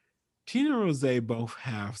Tina and Rose both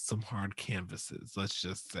have some hard canvases, let's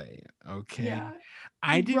just say. Okay. Yeah.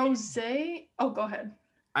 I didn't Rose. Oh, go ahead.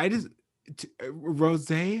 I just Rose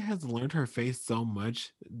has learned her face so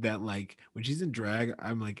much that like when she's in drag,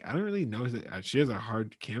 I'm like, I don't really notice it. She has a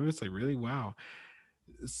hard canvas, like really wow.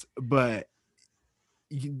 But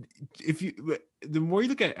you, if you the more you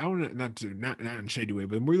look at, I don't know, not in a shady way,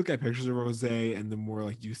 but the more you look at pictures of Rose and the more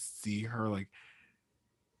like you see her like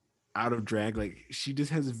out of drag, like she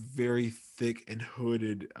just has very thick and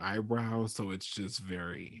hooded eyebrows, so it's just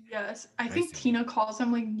very Yes, I think dicey. Tina calls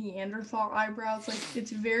them like Neanderthal eyebrows. Like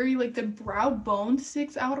it's very like the brow bone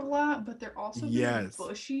sticks out a lot, but they're also very Yes.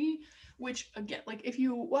 bushy. Which again, like if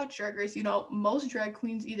you watch Drag Race, you know most drag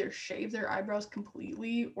queens either shave their eyebrows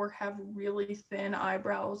completely or have really thin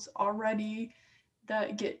eyebrows already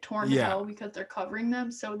that get torn to Yeah. hell because they're covering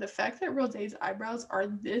them. So the fact that Rosé's eyebrows are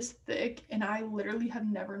this thick and I literally have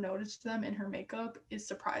never noticed them in her makeup is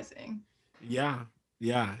surprising. Yeah.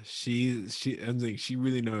 Yeah. I'm like, she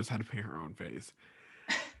really knows how to paint her own face.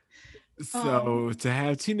 Um, So to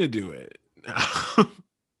have Tina do it.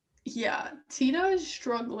 yeah, Tina is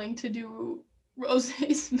struggling to do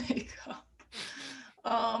Rosé's makeup.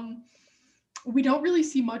 Um, we don't really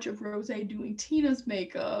see much of Rosé doing Tina's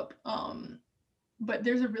makeup. But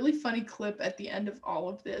there's a really funny clip at the end of all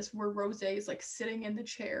of this where Rosé is like sitting in the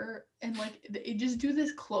chair and like they just do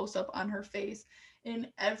this close up on her face. And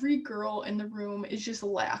every girl in the room is just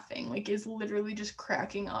laughing, like is literally just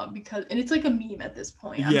cracking up because, and it's like a meme at this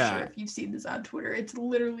point. I'm sure Yeah. if you've seen this on Twitter, it's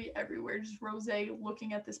literally everywhere. Just Rosé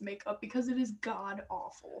looking at this makeup because it is god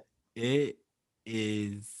awful. It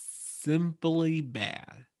is simply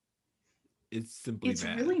bad. It's simply It's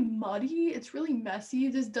bad. really muddy. It's really messy.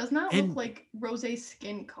 This does not look And like Rosé's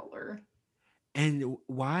skin color.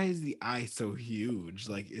 why is the eye so huge?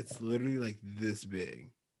 Like it's literally like this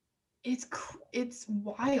big. It's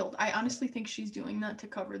wild. I honestly think she's doing that to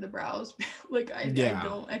cover the brows. Like I Yeah.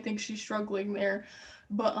 don't. I think she's struggling there,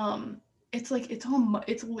 but it's like it's all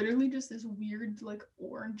it's literally just this weird like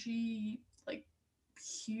orangey like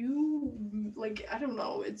hue. Like I don't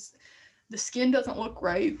know. It's the skin doesn't look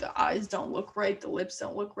right. The eyes don't look right. The lips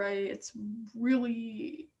don't look right. It's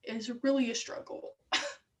really a struggle.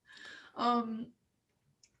 um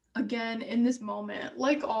Again in this moment,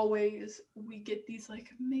 like always, we get these like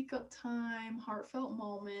makeup time heartfelt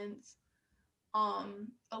moments.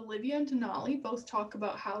 Olivia and Denali both talk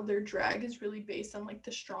about how their drag is really based on like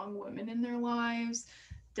the strong women in their lives.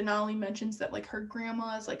 Denali mentions that like her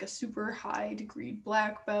grandma is like a super high degree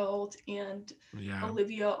black belt, and Yeah.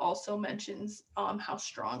 Olivia also mentions how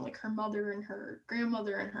strong like her mother and her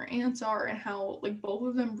grandmother and her aunts are, and how like both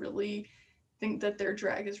of them really think that their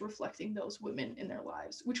drag is reflecting those women in their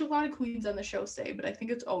lives, which a lot of queens on the show say, but I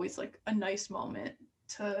think it's always like a nice moment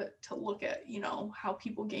to look at, how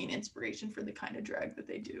people gain inspiration for the kind of drag that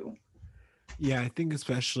they do. Yeah, I think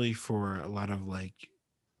especially for a lot of like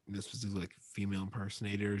this specific like female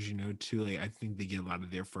impersonators, too. Like I think they get a lot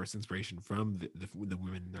of their first inspiration from the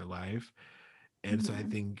women in their life, and so I Mm-hmm.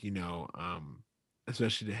 think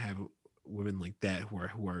especially to have women like that who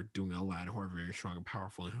are doing a lot, who are very strong and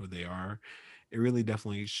powerful in who they are, it really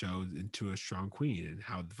definitely shows into a strong queen and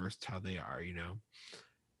how versatile they are.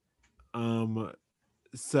 Um,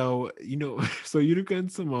 so so Utica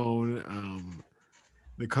and Simone,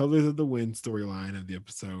 the Colors of the Wind storyline of the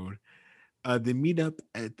episode. They meet up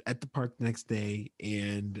at the park the next day,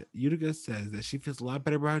 and Utica says that she feels a lot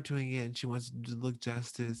better about doing it, and she wants to look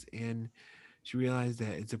justice, and she realized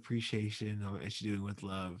that it's appreciation, and she's doing it with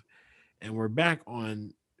love. And we're back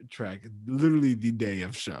on track, literally the day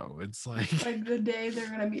of show. It's like, Like the day they're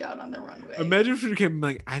gonna be out on the runway. imagine if she came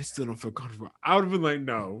like, I still don't feel comfortable. I would have been like,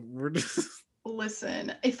 no, we're just,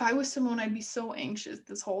 Listen, if I was Simone, I'd be so anxious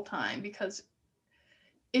this whole time because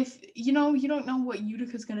if you don't know what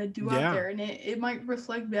Utica's gonna do out yeah, there, and it might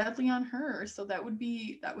reflect badly on her. So that would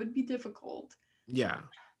be difficult. yeah,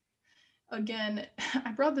 Again,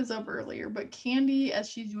 I brought this up earlier, but Candy, as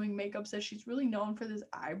she's doing makeup, says she's really known for this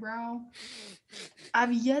eyebrow.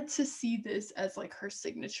 I've yet to see this as like her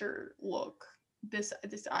signature look. This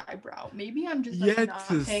eyebrow. Maybe I'm just like yet not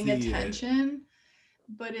to paying see it. attention,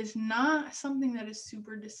 but it's not something that is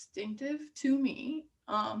super distinctive to me.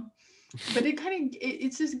 But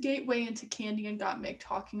it's this gateway into Candy and Gottmik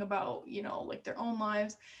talking about like their own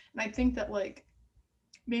lives, and I think that like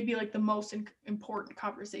maybe like the most important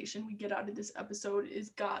conversation we get out of this episode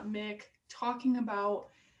is Gottmik talking about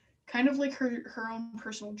kind of like her own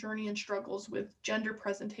personal journey and struggles with gender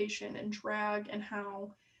presentation and drag, and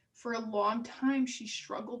how for a long time she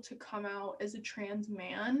struggled to come out as a trans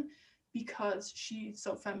man because she's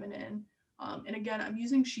so feminine. And again, I'm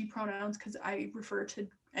using she pronouns because I refer to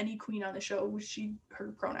any queen on the show, she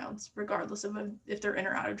her pronouns, regardless of if they're in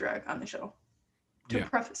or out of drag on the show. Yeah.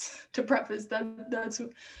 To preface that's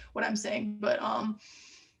what I'm saying. But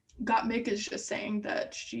Gottmik is just saying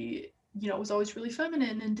that she, was always really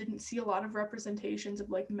feminine and didn't see a lot of representations of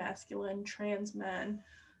like masculine trans men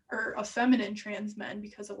or a feminine trans men,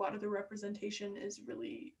 because a lot of the representation is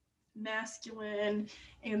really masculine,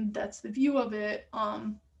 and that's the view of it.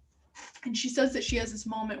 And she says that she has this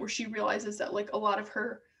moment where she realizes that like a lot of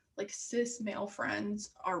her like cis male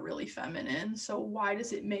friends are really feminine. So why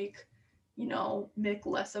does it make, Mick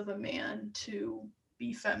less of a man to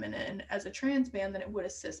be feminine as a trans man than it would a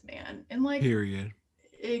cis man? And like Period.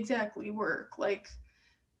 exactly work like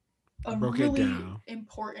a Broke it really down.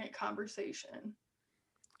 important conversation.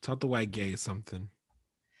 Taught the white gay something.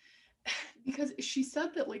 Because she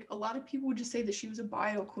said that like a lot of people would just say that she was a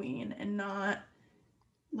bio queen and not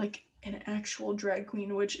like an actual drag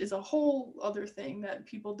queen, which is a whole other thing that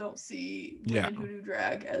people don't see Yeah. women who do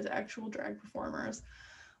drag as actual drag performers.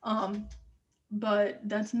 Um, but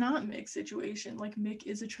that's not Mick's situation. Like Mick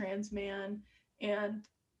is a trans man, and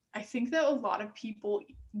I think that a lot of people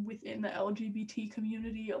within the LGBT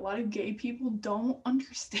community, a lot of gay people don't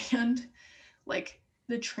understand like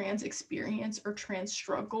the trans experience or trans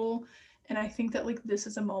struggle. And I think that like this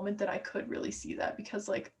is a moment that I could really see that, because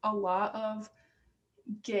like a lot of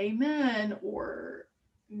gay men or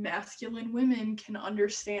masculine women can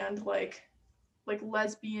understand like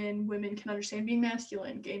lesbian women can understand being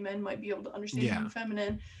masculine, gay men might be able to understand Yeah. being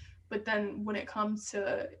feminine, but then when it comes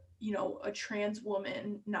to a trans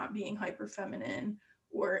woman not being hyper feminine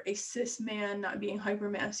or a cis man not being hyper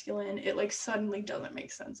masculine, it like suddenly doesn't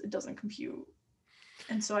make sense, it doesn't compute.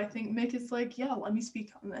 And so I think Mick is like, yeah, let me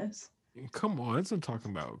speak on this. Come on, that's what I'm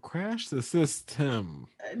talking about. Crash the system.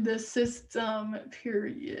 The system,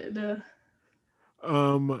 period.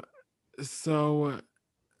 Um. So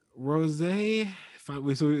Rose, we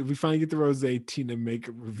finally get the Rose Tina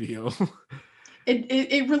makeup reveal.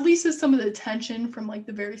 It releases some of the tension from like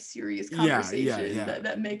the very serious Yeah, yeah, conversation yeah.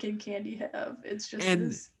 that Mick and Candy have. It's just And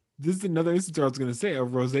this. this is another instance I was gonna say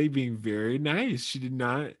of Rose being very nice. She did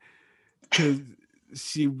not, because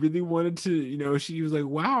she really wanted to. She was like,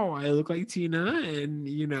 "Wow, I look like Tina," and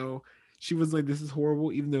she was like, "This is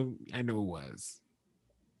horrible," even though I know it was.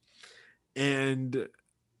 And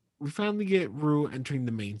we finally get Rue entering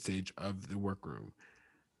the main stage of the workroom.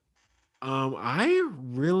 I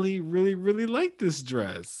really, really, really like this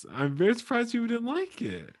dress. I'm very surprised people didn't like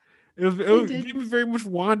it. I It gave did me very much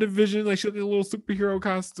WandaVision, like she looked like a little superhero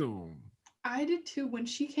costume. I did too. When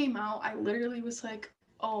she came out, I literally was like,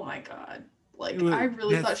 oh my god. It Like I was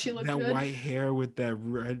really thought that's she looked that good. white hair with that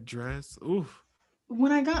red dress. Oof.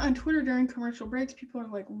 When I got on Twitter during commercial breaks, people are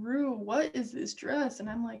like, Rue, what is this dress? And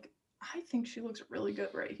I'm like, I think she looks really good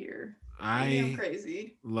right here. Maybe I'm I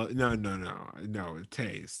crazy. no, no, no, no.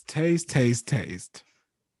 Taste,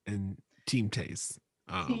 and team taste.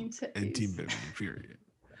 Team And team taste. Bimini. Period.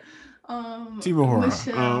 Team Ahura.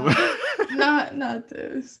 Michelle, not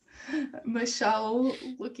this. Michelle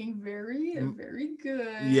looking very, very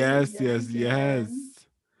good Yes, yet yes, again. yes.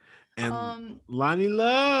 And Um, Lonnie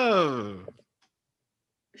Love.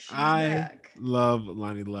 she's I back. love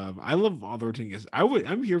Lonnie Love. I love all the rotating guests.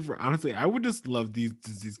 I'm here for, honestly, I would just love these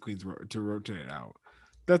queens to rotate out.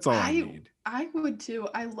 That's all I I need. I would too.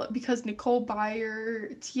 I love because Nicole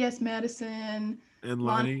Byer, T.S. Madison, And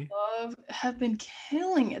Lonnie Lonnie Love have been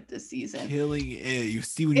killing it this season. killing it. You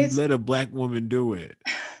see when you It's let a black woman do it.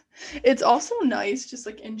 it's also nice just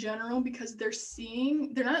like in general because they're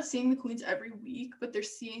not seeing the queens every week, but they're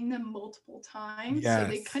seeing them multiple times, so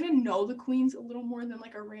they Yes. kind of know the queens a little more than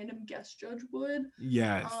like a random guest judge would.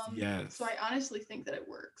 Yes. So Yes. I honestly think that it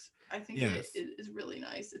works. I think Yes. it is really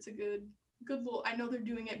nice. It's a good little. I know they're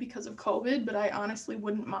doing it because of COVID, but I honestly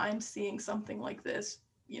wouldn't mind seeing something like this,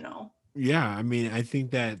 you know. Yeah, I mean, I think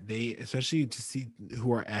that they, especially to see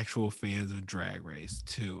who are actual fans of Drag Race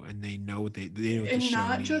too, and they know what the And show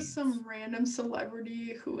not just needs. some random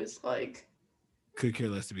celebrity who is like, Could care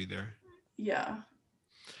less to be there. yeah.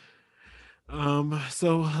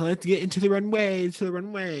 So let's get into the runway. To the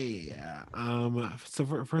runway.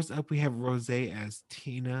 So first up, we have Rose as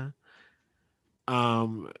Tina.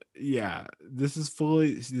 Yeah, this is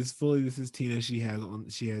Tina. She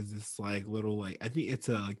has this like little, like, I think it's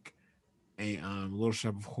a Little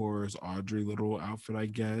Shop of Horrors Audrey little outfit, I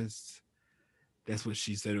guess. That's what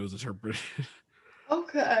she said it was interpreted.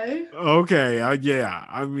 Okay. Okay, yeah.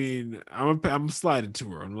 I mean, I'm sliding to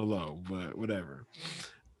her on the low, but whatever.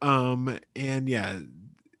 And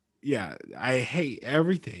yeah, I hate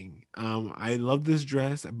everything. I love this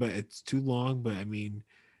dress, but it's too long. But I mean,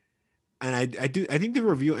 and I think the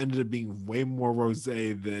review ended up being way more Rose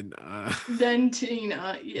than Then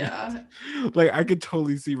Tina, yeah. like I could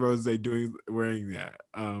totally see Rose doing wearing that.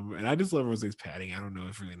 And I just love Rose's padding. I don't know,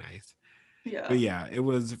 it's really nice. But Yeah. yeah, it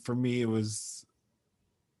was for me. It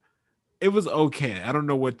was okay. I don't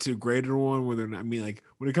know what to grade it on. Whether or not, I mean, like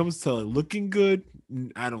when it comes to like, looking good,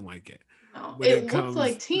 I don't like it. No, When it it looked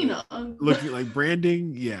like comes to Tina. looking like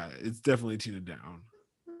branding, yeah, it's definitely Tina down.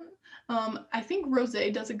 I think Rose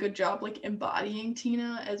does a good job like embodying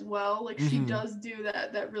Tina as well. Like she Hmm. does do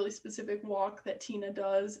that really specific walk that Tina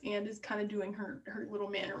does and is kind of doing her little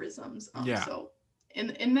mannerisms. Yeah, So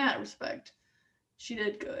in that respect, she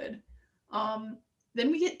did good. Um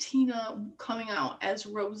then we get Tina coming out as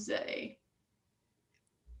Rose. A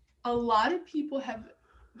lot of people have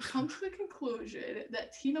come to the conclusion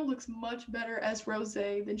that Tina looks much better as Rose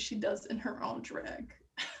than she does in her own drag.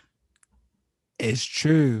 it's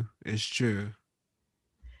true. It's true.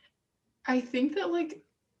 I think that like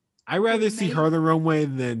I the rather see her make the runway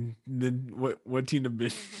than what Tina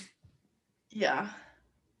been. yeah.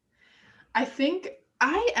 I think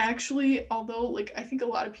I actually, although like I think a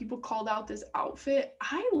lot of people called out this outfit,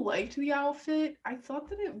 I liked the outfit. I thought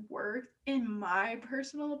that it worked in my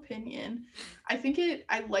personal opinion. I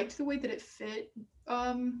liked the way that it fit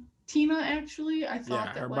Tina actually. I thought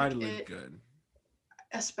Yeah, that her body like looked it good.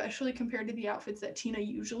 especially compared to the outfits that Tina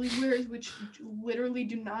usually wears, which literally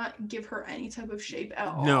do not give her any type of shape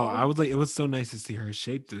at No, I all. was like, it was so nice to see her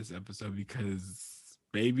shape this episode because,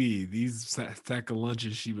 baby, these sack of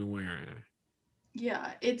lunches she been wearing.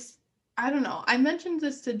 Yeah, it's I don't know. I mentioned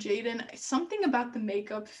this to Jaden. Something about the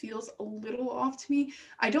makeup feels a little off to me.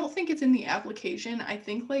 I don't think it's in the application. I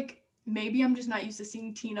think like maybe I'm just not used to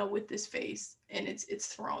seeing Tina with this face and it's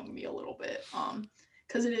throwing me a little bit.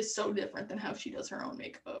 Because it is so different than how she does her own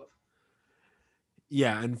makeup.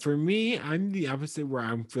 Yeah, and for me, I'm the opposite where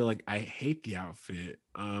I feel like I hate the outfit.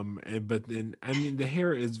 And but then I mean the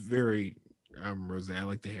hair is very rose. I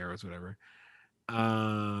like the hair or whatever.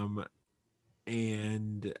 Um,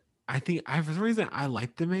 and I think I for some reason I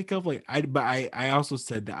like the makeup. Like I also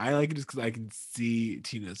said that I like it just because I can see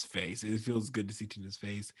Tina's face. It feels good to see Tina's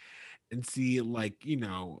face and see like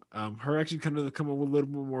her actually kind of come up with a little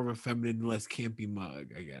bit more of a feminine, less campy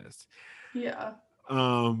mug, I guess. Yeah.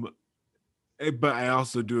 Um, but I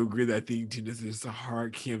also do agree that I think Tina's is a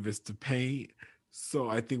hard canvas to paint. So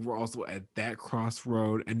I think we're also at that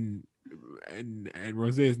crossroad, and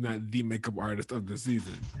Rose is not the makeup artist of the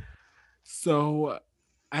season. So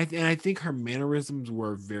I think her mannerisms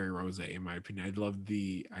were very Rose in my opinion. I love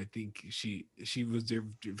the I think she was there.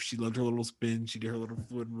 She loved her little spin. She did her little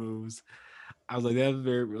fluid moves. I was like, that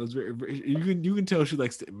was very. You can tell she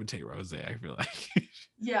likes to imitate Rose. I feel like.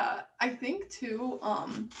 Yeah. I think too,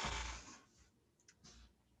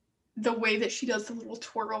 the way that she does the little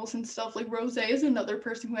twirls and stuff. Like Rose is another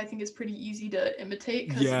person who I think is pretty easy to imitate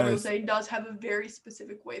because Rose Yes, does have a very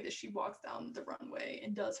specific way that she walks down the runway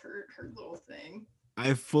and does her little thing.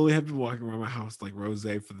 I fully have been walking around my house like Rose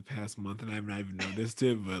for the past month, and I've not even noticed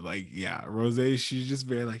it. But like, yeah, Rose, she's just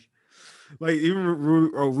very like even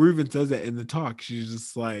Ruben says that in the talk. She's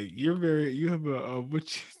just like, you have a what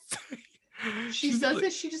you say? She She's says like,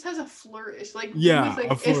 that she just has a flourish. Like Ruben was yeah, a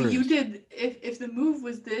like, flourish. if the move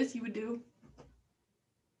was this, you would do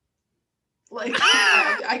like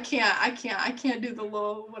I can't do the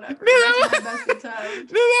low No, whatever. That's that my was, best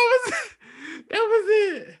attempt. no, that was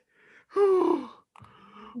it. Whew.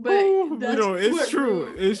 But Whew. But no, it's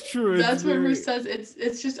true. It's true. It's That's what Ru very. says.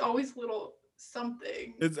 It's just always little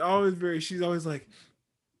something. It's always very. She's always And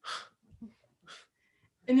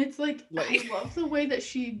it's like I like. love the way that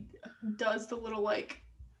she does the little like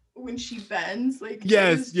when she bends, like it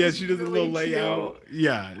Yes, is yes. just She does a little really cute. layout.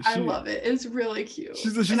 Yeah, I love it. It's really cute.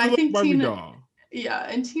 she's And a I little think Barbie Tina doll. yeah,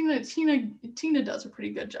 and Tina does a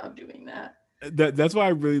pretty good job doing that. That's why I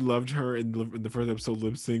really loved her in the first episode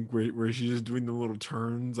lip sync where she's just doing the little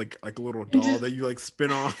turns like a little And doll just that you like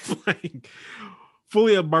spin off like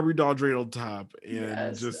fully a Barbie doll dreidel top and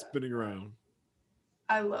yes, just spinning around.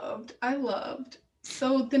 I loved. I loved.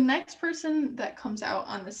 So the next person that comes out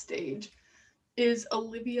on the stage is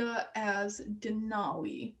Olivia as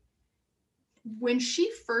Denali. When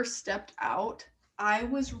she first stepped out, I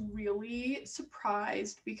was really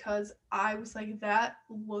surprised because I was like, that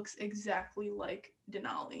looks exactly like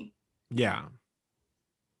Denali. Yeah,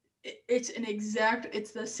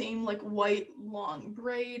 It's the same like white long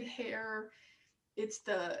braid hair. It's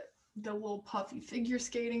the little puffy figure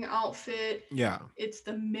skating outfit. yeah. It's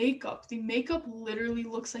the makeup. The makeup literally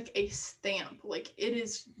looks like a stamp. Like it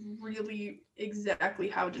is really exactly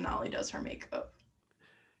how Denali does her makeup.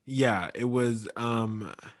 Yeah, it was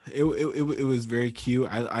it was very cute.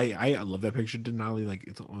 I love that picture, Denali. Like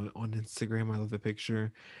it's on Instagram. I love the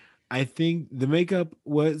picture. I think the makeup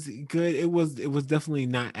was good. It was definitely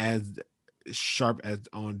not as sharp as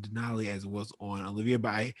on Denali as it was on Olivia, but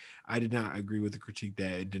I did not agree with the critique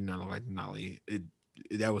that it did not look like Denali. It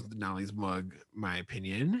that was Denali's mug, my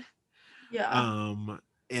opinion. Yeah, Um,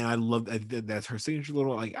 and I love that's her signature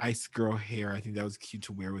little like ice girl hair. I think that was cute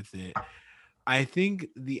to wear with it. I think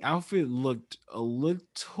the outfit looked a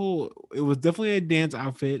little. It was definitely a dance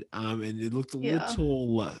outfit, and it looked a yeah,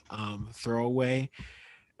 little throwaway.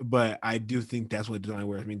 But I do think that's what Denali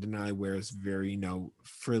wears. I mean, Denali wears very,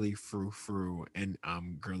 frilly, frou, and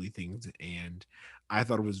girly things, and I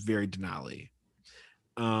thought it was very Denali.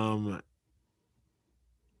 Um,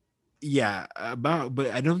 yeah, but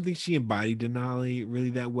I don't think she embodied Denali really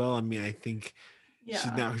that well. I mean, I think yeah. she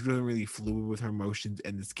wasn't really fluid with her emotions,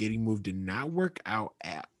 and the skating move did not work out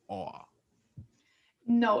at all.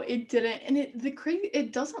 No, it didn't, and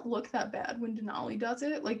it doesn't look that bad when Denali does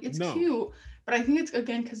it. Like it's No. cute, but I think it's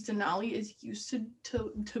again because Denali is used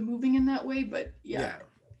to moving in that way. But yeah, Yeah.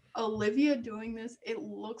 Olivia doing this, it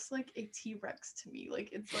looks like a T Rex to me. Like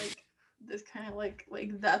it's like this kind of like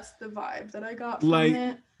that's the vibe that I got from Like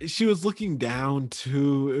it. she was looking down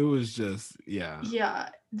too. It was just, yeah. Yeah,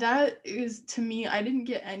 that is to me. I didn't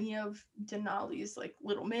get any of Denali's like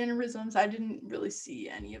little mannerisms. I didn't really see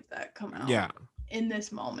any of that come out Yeah. in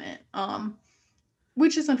this moment.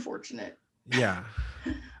 Which is unfortunate. Yeah.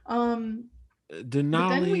 um, but then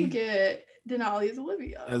we Denali get Denali as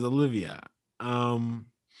Olivia. as Olivia. Um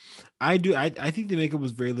I think the makeup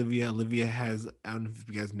was very Olivia. Olivia has, I don't know if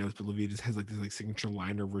you guys noticed, but Olivia just has like this like signature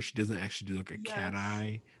liner where she doesn't actually do like a cat Yes.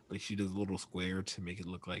 eye. Like she does a little square to make it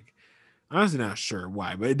look like, I'm honestly not sure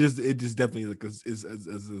why, but it just definitely like is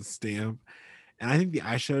a stamp. And I think the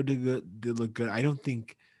eyeshadow did look good. I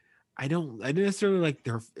didn't necessarily like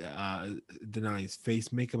her Denali's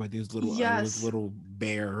face makeup. I think it was a Yes. little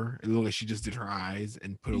bare. It looked like she just did her eyes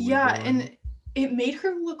and put a wig Yeah, on. and it made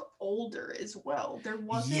her look older as well. There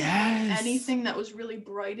wasn't Yes. anything that was really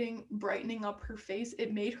brightening up her face.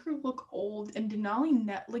 It made her look old, and Denali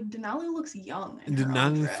looks young in And her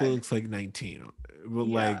on Denali still drag. looks like 19, but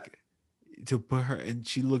Yeah, like to put her, and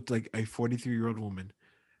she looked like a 43-year-old woman,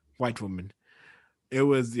 white woman. It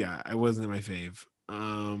was, yeah, it wasn't my fave.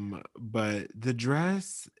 But the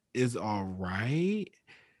dress is all right.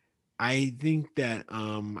 I think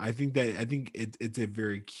it's a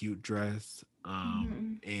very cute dress.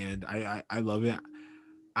 hmm And I love it.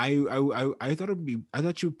 I thought I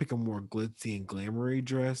thought you would pick a more glitzy and glamoury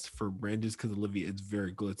dress for Brand, just because Olivia is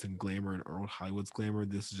very glitz and glamour and Earl Hollywood's glamour.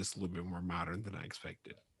 This is just a little bit more modern than I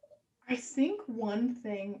expected. I think one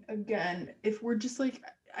thing again, if we're just like,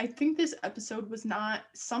 I think this episode was not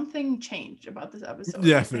something changed about this episode.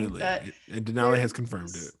 I think that Definitely, and Denali there, has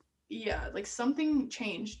confirmed it. yeah, like something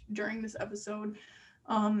changed during this episode.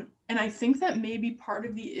 And I think that maybe part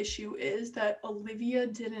of the issue is that Olivia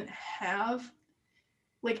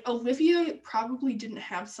probably didn't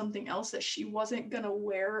have something else that she wasn't gonna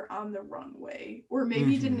wear on the runway, or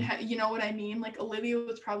maybe didn't Mm-hmm. have, you know what I mean? Like Olivia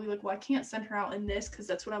was probably like, well, I can't send her out in this because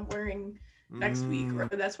that's what I'm wearing next week, or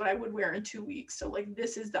Mm, that's what I would wear in 2 weeks. So like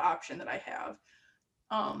this is the option that I have.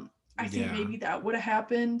 I think yeah, maybe that would have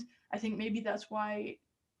happened. I think maybe that's why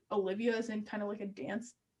Olivia is in kind of like a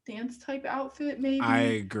dance type outfit, I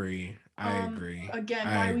maybe. agree. I agree. Again,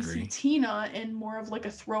 I why we see agree. Tina in more of like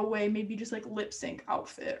a throwaway, maybe just like lip sync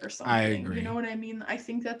outfit or I something. You know agree. what I mean? I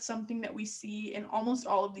think that's something that we see in almost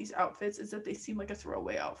all of these outfits is that they seem like a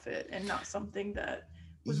throwaway outfit and not something that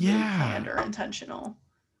was really planned Yeah, or intentional.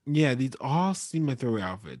 yeah. These all seem like throwaway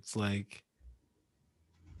outfits. Like,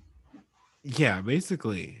 yeah,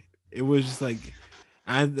 basically, it was just like,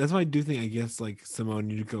 that's why I do think, I guess, like Simone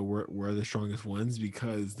and Yuka were the strongest ones,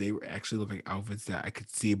 because they were actually look like outfits that I could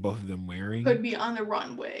see both of them wearing, Could be on the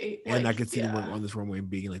runway. and I Like, could see them yeah. on this runway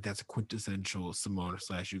being like, that's a quintessential Simone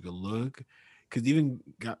slash Yuka look. Because even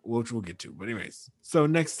got, which we'll get to, but anyways. So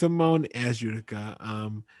next, Simone as Utica.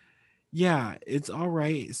 Yeah, it's all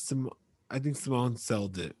right. I think Simone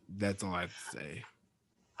sold it. That's all I have to say.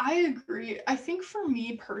 I agree. I think for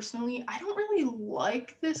me personally, I don't really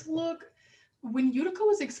like this look. When Utica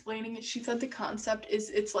was explaining it, she said the concept is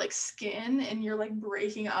it's like skin and you're like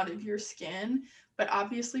breaking out of your skin. But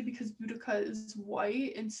obviously, because Utica is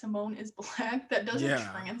white and Simone is black, that doesn't Yeah,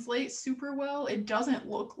 translate super well. It doesn't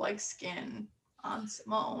look like skin on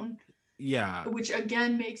Simone, yeah. which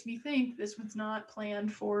again makes me think this was not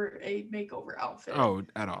planned for a makeover outfit. Oh,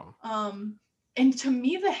 at all. Um, and to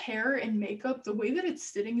me, the hair and makeup, the way that it's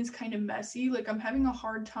sitting is kind of messy. Like I'm having a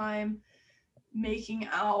hard time making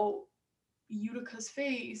out, Utica's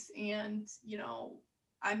face, and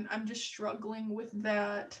I'm just struggling with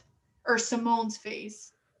that, or Simone's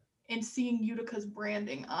face, and seeing Utica's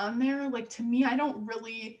branding on there. Like, to me, I don't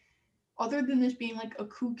really, other than this being like a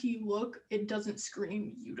kooky look, it doesn't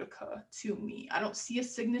scream Utica to me. I don't see a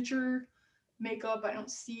signature makeup. I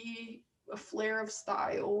don't see a flair of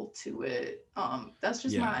style to it. That's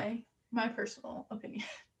just my personal opinion.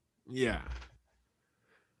 Yeah.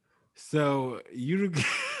 So Utica.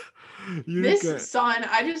 This sun,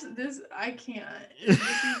 I can't.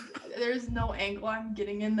 There's no angle I'm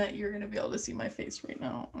getting in that you're gonna be able to see my face right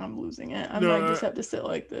now. I'm losing it. I might just have to sit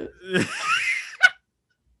like this.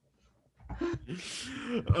 I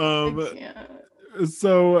can't.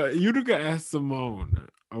 So Utica asked Simone,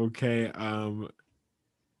 okay,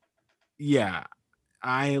 yeah,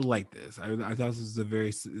 I like this. I thought this was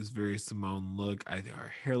this very Simone look. I think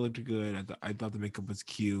her hair looked good. I thought the makeup was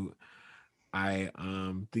cute. I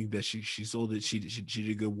think that she sold it. She did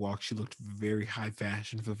a good walk. She looked very high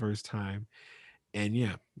fashion for the first time. And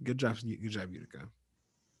yeah, good job, Utica.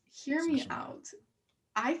 Hear me out.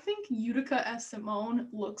 I think Utica as Simone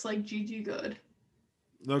looks like Gigi Goode.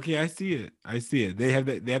 Okay, I see it. They have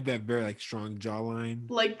that very like strong jawline.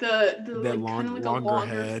 Like that like, kind of like a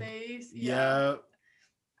longer head. Face. Yeah.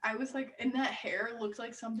 I was like, and that hair looks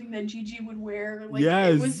like something that Gigi would wear. Like,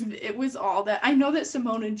 yes. it was all that. I know that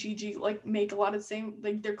Simone and Gigi like make a lot of same,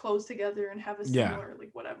 like they're close together and have a similar like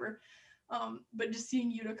whatever. But just seeing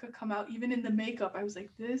Utica come out, even in the makeup, I was like,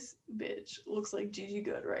 this bitch looks like Gigi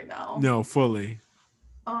Goode right now. No, fully.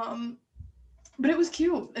 But it was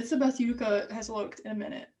cute. It's the best Utica has looked in a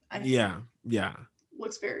minute. Yeah.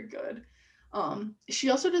 Looks very good. She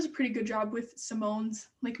also does a pretty good job with Simone's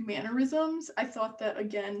like mannerisms. I thought that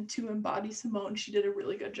again, to embody Simone, she did a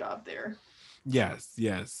really good job there.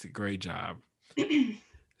 Yes, great job.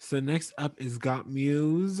 So next up is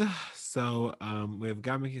Gottmuz. So we have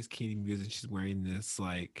Gottmuz as Candy Muse, and she's wearing this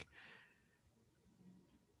like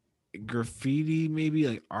graffiti, maybe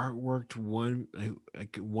like artworked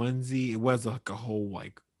like onesie. It was like a whole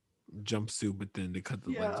like jumpsuit, but then they cut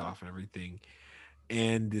the legs off and everything.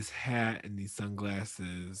 And this hat and these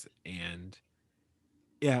sunglasses, and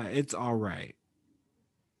yeah, it's all right.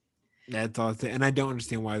 That's all. And I don't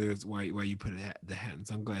understand why you put the hat and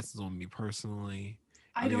sunglasses on me personally.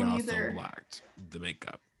 I don't either. Blocked the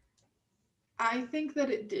makeup. I think that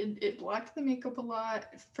it blocked the makeup a lot.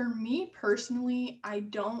 For me personally, I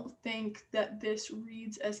don't think that this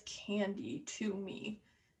reads as Candy to me.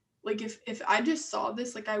 Like if I just saw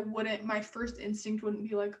this, like my first instinct wouldn't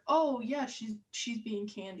be like, oh yeah, she's being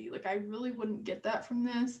Candy. Like I really wouldn't get that from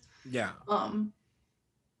this. Yeah.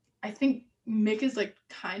 I think Mick is like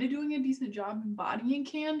kind of doing a decent job embodying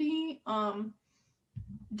Candy.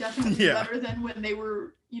 Definitely better than when they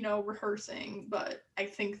were, rehearsing. But I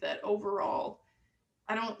think that overall,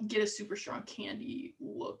 I don't get a super strong Candy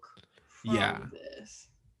look from this.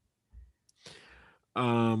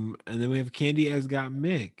 And then we have Candy as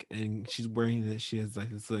Gottmik, and she's wearing this. She has like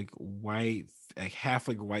this like white, like half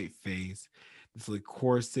like white face, this like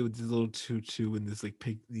corset with this little tutu and this like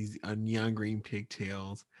these neon green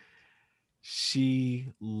pigtails.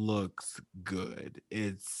 She looks good.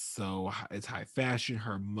 It's high fashion.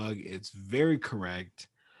 Her mug is very correct,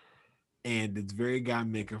 and it's very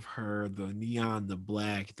Gottmik of her. The neon, the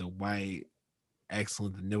black, the white,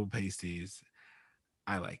 excellent. The nipple pasties,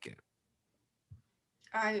 I like it.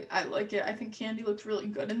 I like it. I think Candy looks really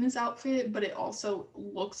good in this outfit, but it also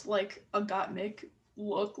looks like a Gottmik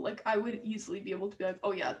look. Like I would easily be able to be like,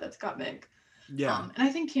 oh yeah, that's Gottmik. Yeah. And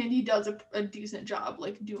I think Candy does a decent job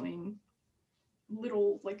like doing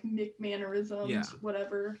little like Mick mannerisms,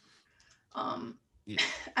 whatever.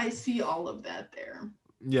 I see all of that there.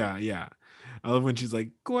 Yeah. I love when she's like,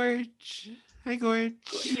 Gorge. Hi, Gorge.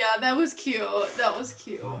 Yeah, that was cute.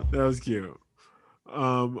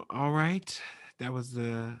 All right. That was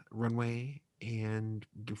the runway, and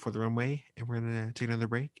before the runway, and we're gonna take another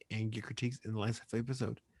break and get critiques in the last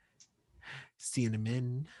episode. See you in a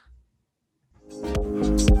minute.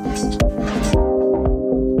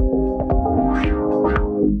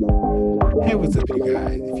 Hey, what's up, you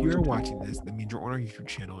guys? If you are watching this, that means you're on our YouTube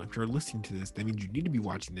channel. If you're listening to this, that means you need to be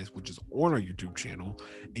watching this, which is on our YouTube channel.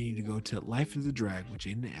 And you need to go to Life is a Drag with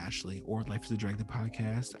Jaden and Ashley, or Life is a Drag the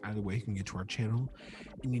podcast. Either way, you can get to our channel.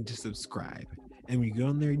 You need to subscribe. And when you go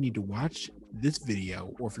on there, you need to watch this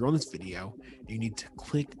video, or if you're on this video, you need to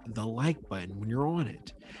click the like button when you're on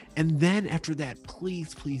it. And then after that,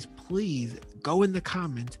 please go in the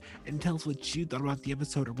comments and tell us what you thought about the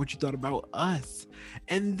episode or what you thought about us.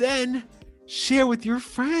 And then share with your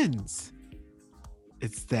friends.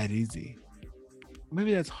 It's that easy.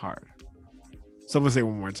 Maybe that's hard. So I'm gonna say it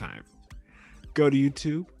one more time. Go to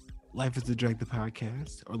YouTube, Life is a Drag the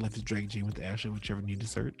podcast, or Life is Drag Gene with Ashley, whichever you need to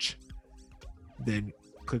search. Then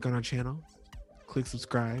click on our channel, click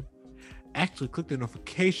subscribe. Actually, click the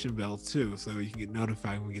notification bell too, so you can get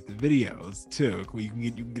notified when we get the videos too. You can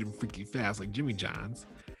get them freaky fast like Jimmy John's.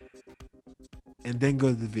 And then go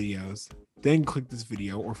to the videos. Then click this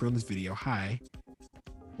video or film this video. Hi,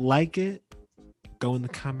 like it. Go in the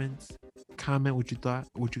comments. Comment what you thought,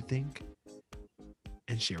 what you think,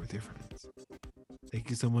 and share with your friends. Thank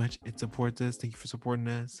you so much. It supports us. Thank you for supporting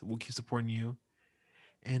us. We'll keep supporting you.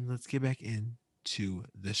 And let's get back into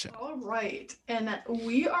the show. All right. And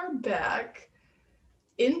we are back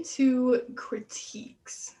into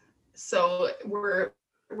critiques. So we're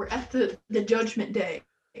at the judgment day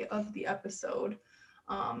of the episode.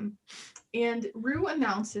 And Rue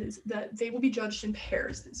announces that they will be judged in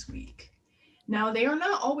pairs this week. Now, they are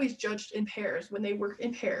not always judged in pairs when they work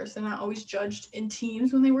in pairs. They're not always judged in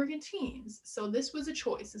teams when they work in teams. So this was a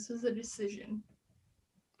choice. This was a decision.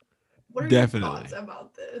 What are your thoughts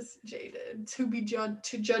about this, Jaden?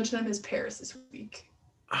 To judge them as pairs this week?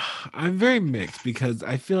 I'm very mixed because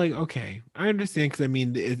I feel like, okay, I understand, because I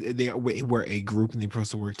mean they were a group and they're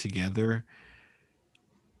supposed to work together.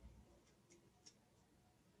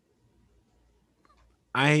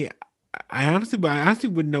 I honestly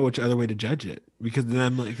wouldn't know which other way to judge it, because then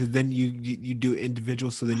I'm like, because then you do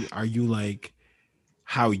individual. So then are you like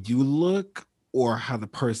how you look, or how the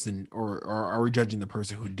person, or are we judging the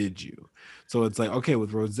person who did you? So it's like, okay,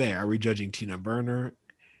 with Rose, are we judging Tina Burner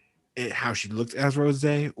and how she looked as Rose,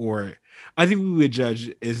 or I think we would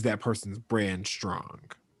judge, is that person's brand strong?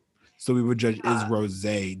 So we would judge, is Rose,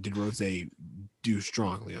 did Rose do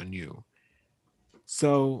strongly on you?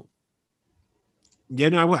 So yeah,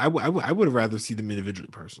 no, I would rather see them individually,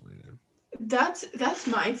 personally. Then. That's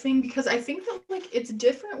my thing, because I think that like it's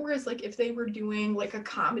different. Whereas like if they were doing like a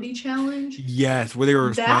comedy challenge, yes, where they were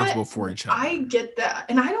responsible for each other. I get that,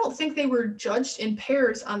 and I don't think they were judged in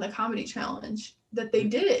pairs on the comedy challenge that they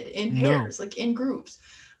did in pairs, like in groups.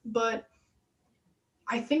 But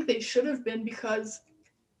I think they should have been, because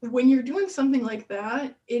when you're doing something like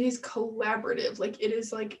that, it is collaborative. Like it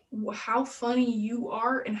is like how funny you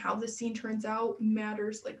are and how the scene turns out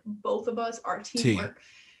matters. Like both of us, our teamwork.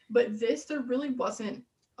 But this, there really wasn't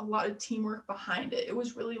a lot of teamwork behind it. It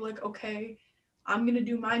was really like, okay, I'm gonna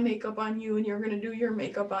do my makeup on you and you're gonna do your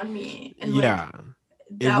makeup on me. And yeah, like,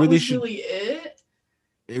 that was really it.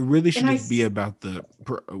 It really shouldn't be about the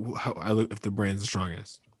how I look, if the brand's the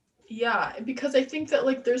strongest. Yeah, because I think that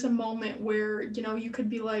like there's a moment where, you know, you could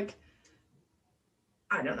be like,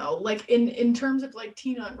 I don't know, like in terms of like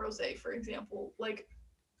Tina and Rose, for example, like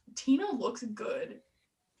Tina looks good.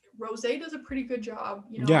 Rose does a pretty good job,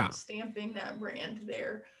 you know, stamping that brand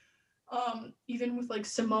there. Even with like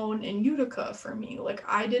Simone and Utica, for me, like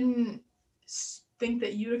I didn't think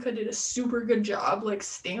that Utica did a super good job like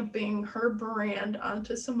stamping her brand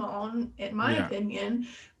onto Simone, in my opinion,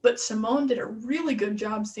 but Simone did a really good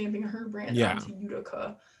job stamping her brand onto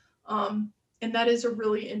Utica. And that is a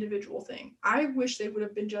really individual thing. I wish they would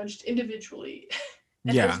have been judged individually.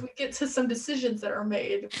 And as we get to some decisions that are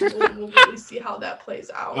made, we'll really see how that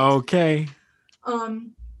plays out. Okay.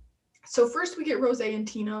 So first we get Rose and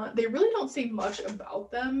Tina. They really don't say much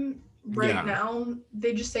about them right now.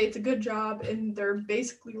 They just say it's a good job, and they're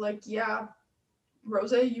basically like, yeah,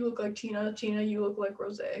 Rose, you look like Tina. Tina, you look like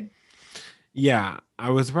Rose. Yeah, I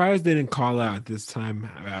was surprised they didn't call out this time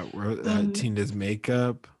about Tina's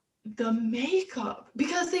makeup. The makeup,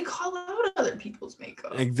 because they call out other people's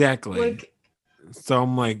makeup. Exactly. Like, so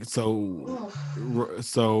I'm like, so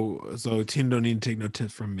Tina don't need to take no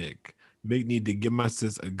tips from Mick. Mick need to give my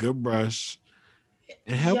sis a good brush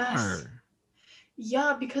and help her.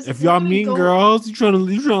 Yeah, because if y'all mean girls, you trying to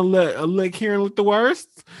let Karen look the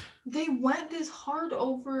worst. They went this hard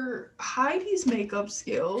over Heidi's makeup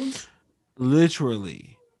skills.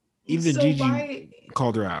 Literally, even Gigi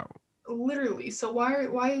called her out. Literally, so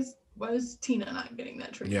why is Tina not getting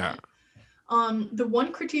that treatment? Yeah. The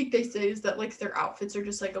one critique they say is that like their outfits are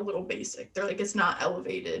just like a little basic. They're like, it's not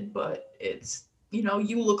elevated, but it's, you know,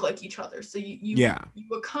 you look like each other. So you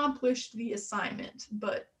accomplished the assignment,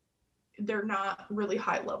 but they're not really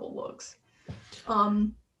high level looks.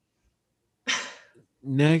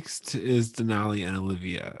 Next is Denali and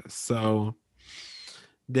Olivia. So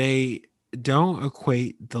they don't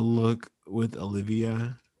equate the look with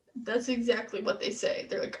Olivia. That's exactly what they say.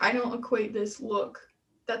 They're like, I don't equate this look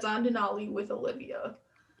that's on Denali with Olivia.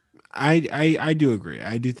 I do agree.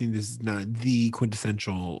 I do think this is not the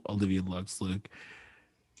quintessential Olivia Lux look,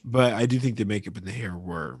 but I do think the makeup and the hair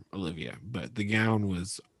were Olivia, but the gown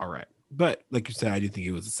was all right. But like you said, I do think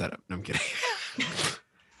it was a setup. No, I'm kidding.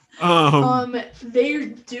 Um, They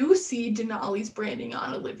do see Denali's branding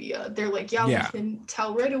on Olivia. They're like, yeah, we yeah, can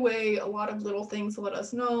tell right away. A lot of little things let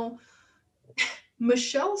us know.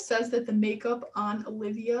 Michelle says that the makeup on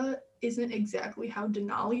Olivia isn't exactly how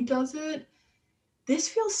Denali does it. This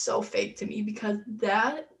feels so fake to me because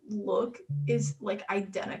that look is like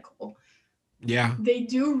identical. yeah. They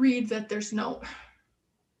do read that there's no.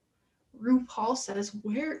 RuPaul says,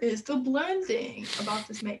 where is the blending about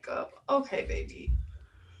this makeup? Okay, baby.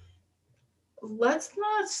 Let's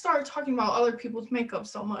not start talking about other people's makeup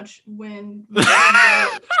so much when we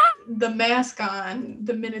had the mask on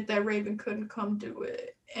the minute that Raven couldn't come do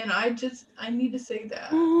it. And I need to say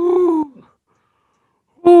that. Ooh,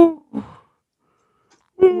 ooh,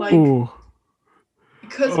 Like, ooh.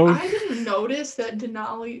 because I Okay. didn't notice that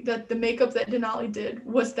the makeup that Denali did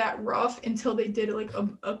was that rough until they did like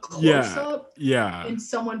a close Yeah, up yeah. and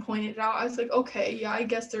someone pointed it out. I was like, okay, yeah, I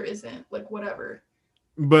guess there isn't, like, whatever.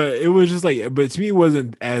 But it was just like, but to me, it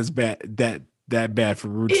wasn't as bad that bad for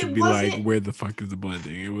Root to It be like, wasn't. where the fuck is the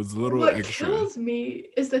blending? It was a little What extra. kills me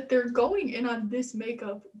is that they're going in on this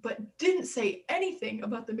makeup, but didn't say anything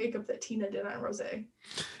about the makeup that Tina did on Rose. Yeah,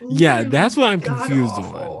 Literally that's what I'm god confused on.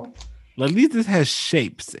 awful. Like, at least this has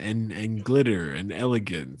shapes and glitter and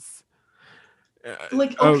elegance.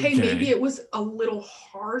 Like, okay, maybe Okay. it was a little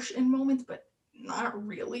harsh in moments, but not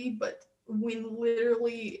really. But when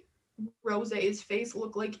literally Rose's face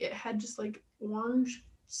looked like it had just like orange.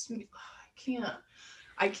 I can't.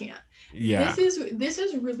 I can't. Yeah. This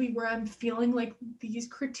is really where I'm feeling like these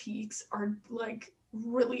critiques are like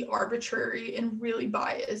really arbitrary and really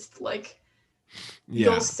biased. Like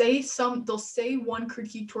Yeah. they'll say one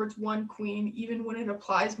critique towards one queen even when it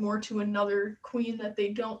applies more to another queen that they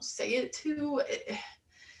don't say it to.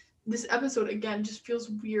 This episode again just feels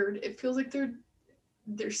weird. It feels like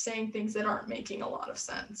they're saying things that aren't making a lot of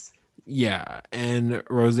sense. Yeah. And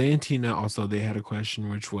Rose and Tina also, they had a question,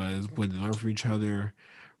 which was when they learn from each other,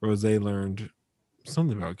 Rose learned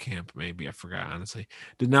something about camp, maybe. I forgot, honestly.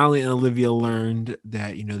 Denali and Olivia learned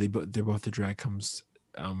that, they're both the drag comes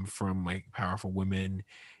from like powerful women.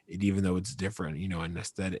 And even though it's different, in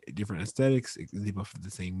different aesthetics, they both have the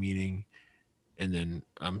same meaning. And then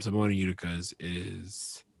Simone and Utica's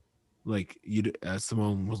is like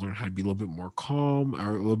Simone was learning how to be a little bit more calm,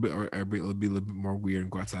 or a little bit, or be a little bit more weird and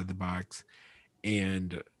go outside the box.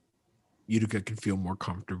 And Utica can feel more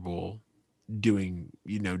comfortable doing,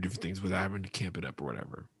 different things without having to camp it up or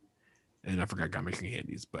whatever. And I forgot got making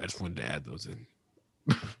handies, but I just wanted to add those in.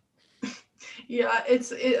 Yeah,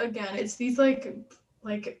 it's these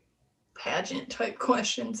like pageant type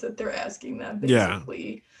questions that they're asking them Yeah.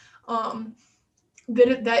 basically. Um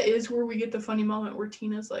that is where we get the funny moment where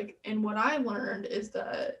Tina's like, and what I learned is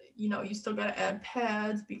that you still gotta add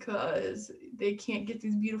pads because they can't get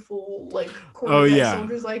these beautiful like Oh quarterback yeah.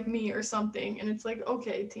 soldiers like me or something. And it's like,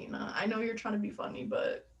 okay, Tina, I know you're trying to be funny,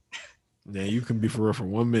 but Yeah, you can be for real for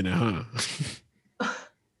 1 minute, huh?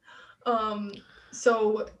 um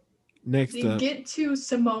so Next they up. get to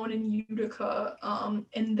Simone and Utica,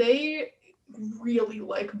 and they really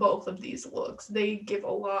like both of these looks. They give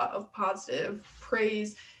a lot of positive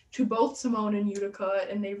praise to both Simone and Utica,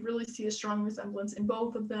 and they really see a strong resemblance in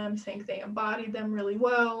both of them, think they embody them really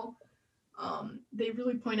well. They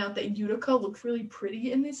really point out that Utica looks really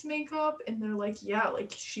pretty in this makeup, and they're like, yeah,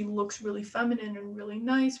 like she looks really feminine and really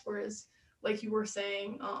nice, whereas, like you were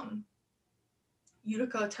saying,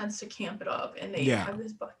 Utica tends to camp it up, and Yeah.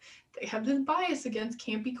 they have this bias against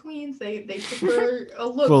campy queens. They prefer a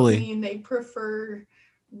look Fully. queen. They prefer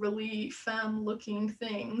really femme looking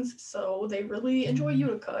things. So they really enjoy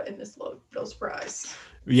Utica in this look. No surprise.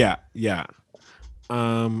 Yeah, yeah.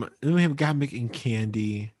 Then we have Gottmik and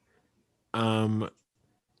Candy. Um,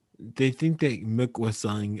 they think that Mick was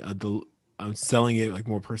selling it like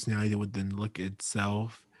more personality than the look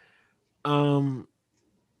itself. Um,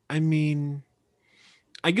 I mean,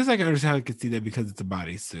 I guess I can understand how I could see that because it's a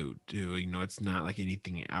bodysuit too. It's not like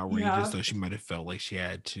anything outrageous, Yeah. so she might have felt like she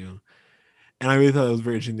had to. And I really thought it was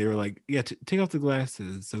very interesting. They were like, "Yeah, take off the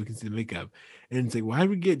glasses so we can see the makeup." And it's like, why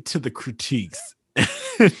did we get to the critiques?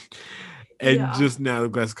 And Yeah. just now the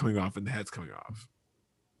glasses coming off and the hat's coming off.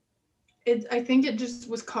 I think it just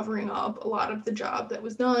was covering up a lot of the job that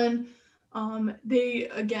was done. They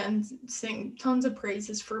again sing tons of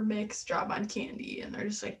praises for Mick's job on Candy, and they're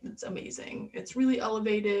just like, it's amazing. It's really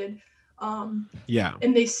elevated. Um, Yeah,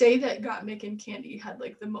 and they say that Gottmik and Candy had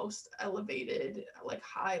like the most elevated, like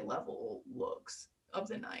high level looks of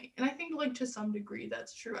the night. And I think like to some degree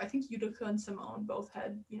that's true. I think Utica and Simone both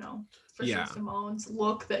had, especially yeah, Simone's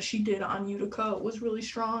look that she did on Utica was really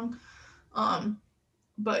strong. Um,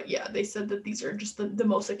 but yeah, they said that these are just the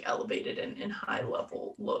most like elevated and high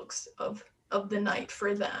level looks of the night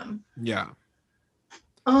for them. Yeah.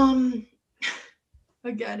 Um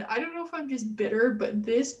Again, I don't know if I'm just bitter, but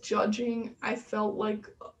this judging, I felt like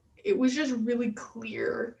it was just really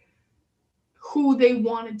clear who they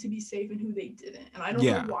wanted to be safe and who they didn't. And I don't know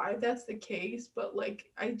Yeah. why that's the case, but like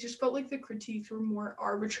I just felt like the critiques were more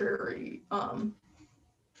arbitrary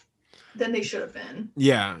than they should have been.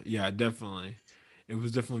 Yeah. Yeah. Definitely. It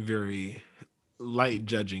was definitely very light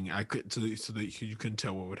judging. I could so that you couldn't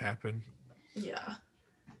tell what would happen. Yeah.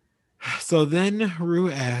 So then Rue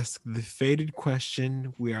asked the fated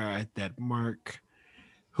question. We are at that mark.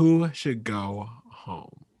 Who should go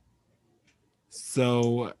home?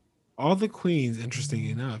 So all the queens, interesting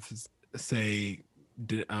enough, say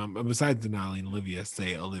besides Denali and Olivia,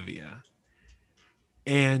 say Olivia.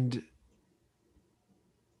 And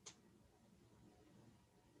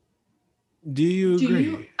do you Do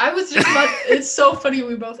you agree? I was just about it's so funny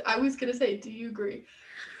we both I was gonna say, do you agree?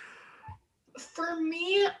 For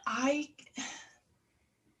me, I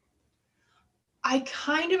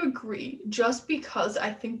kind of agree just because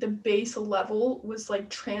I think the base level was like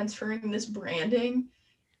transferring this branding,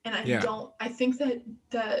 and Yeah. I think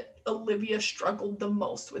that Olivia struggled the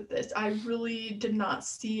most with this. I really did not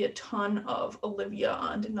see a ton of Olivia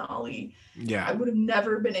on Denali. I Yeah. would have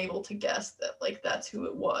never been able to guess that like that's who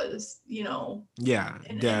it was, Yeah,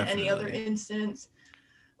 in any other definitely. instance.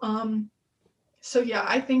 Um so yeah,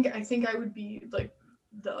 I think I would be like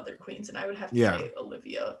the other queens and I would have to Yeah. say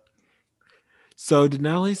Olivia. So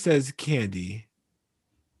Denali says Candy,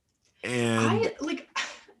 and I like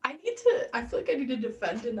I feel like I need to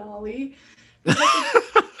defend Denali because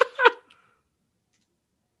like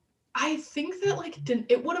I think that like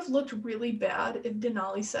it would have looked really bad if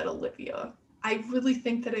Denali said Olivia. I really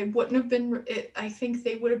think that it wouldn't have been it. I think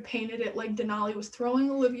they would have painted it like Denali was throwing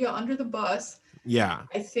Olivia under the bus. yeah,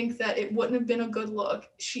 I think that it wouldn't have been a good look.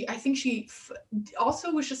 I think she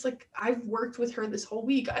also was just like, I've worked with her this whole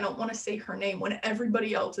week. I don't want to say her name when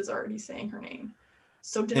everybody else is already saying her name.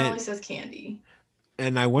 So and Denali says Candy.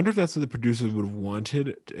 I wonder if that's what the producers would have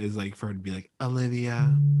wanted is like for her to be like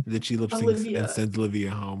Olivia, that she lip syncs and Olivia. sends Olivia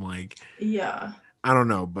home. Like Yeah. I don't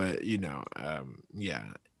know, but yeah,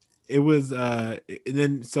 it was. And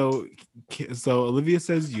then so Olivia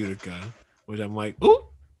says Utica, which I'm like, oh,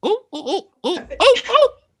 oh, oh, oh, oh, oh,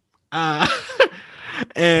 oh. Uh,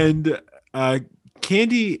 and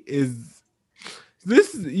Candy is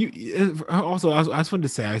this is you also I just wanted to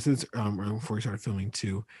say I since before we started filming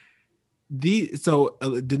too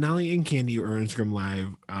Denali and Candy are on Instagram Live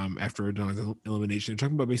after Denali's elimination. They're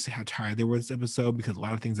talking about basically how tired they were this episode because a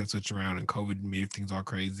lot of things that switched around and COVID made things all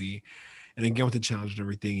crazy. And again with the challenge and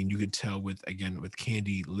everything, and you could tell with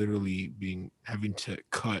Candy literally having to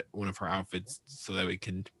cut one of her outfits so that it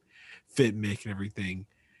can fit Mick and everything.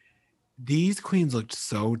 These queens looked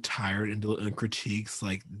so tired in critiques,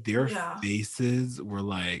 like their Yeah. faces were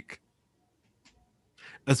like,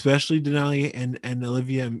 especially Denali and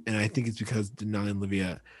Olivia, and I think it's because Denali and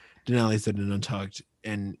Olivia, Denali said in Untucked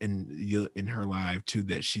and in her live too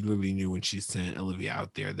that she literally knew when she sent Olivia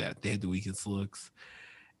out there that they had the weakest looks,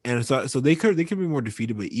 and so they could be more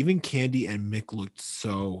defeated, but even Candy and Mick looked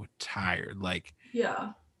so tired, like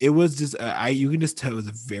Yeah. it was just you can just tell it was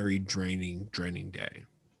a very draining day.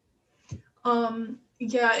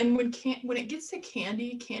 Yeah, and when it gets to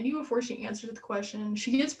Candy before she answers the question,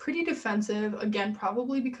 she gets pretty defensive again,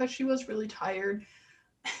 probably because she was really tired.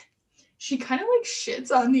 She kind of like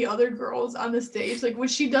shits on the other girls on the stage, like when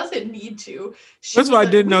she doesn't need to. She That's why was I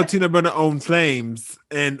like, didn't know Tina Burner owned flames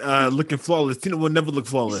and looking flawless. Tina will never look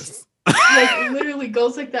flawless. like literally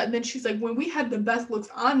goes like that, and then she's like, when we had the best looks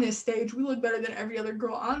on this stage, we look better than every other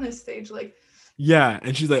girl on this stage. Like, Yeah,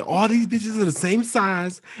 and she's like, all these bitches are the same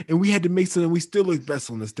size, and we had to make something we still look best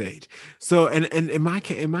on the stage. So, and in my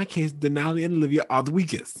case, Denali and Olivia are the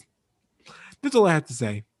weakest. That's all I have to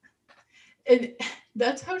say. and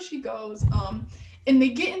that's how she goes. And they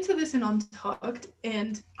get into this in Untucked,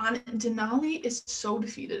 and on Denali is so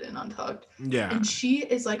defeated in Untucked, Yeah, and she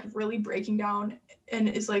is like really breaking down, and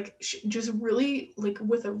is like just really like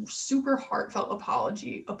with a super heartfelt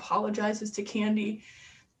apology apologizes to Candy,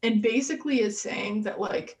 and basically is saying that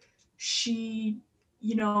like she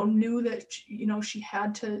knew that she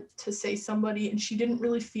had to say somebody and she didn't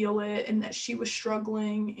really feel it, and that she was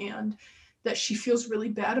struggling, and that she feels really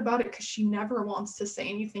bad about it because she never wants to say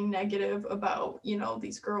anything negative about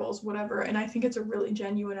these girls, whatever. And I think it's a really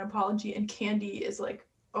genuine apology, and Candy is like,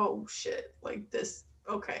 oh shit, like this,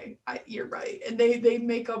 okay, you're right, and they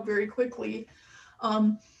make up very quickly.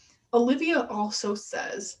 um Olivia also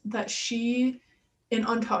says that she in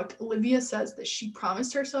Untucked, Olivia says that she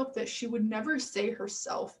promised herself that she would never say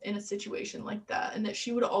herself in a situation like that, and that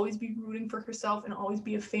she would always be rooting for herself and always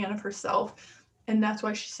be a fan of herself. And that's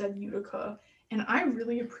why she said Utica. And I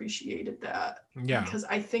really appreciated that Yeah. because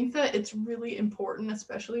I think that it's really important,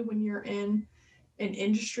 especially when you're in an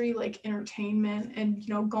industry like entertainment and,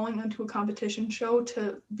 going onto a competition show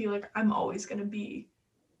to be like, I'm always going to be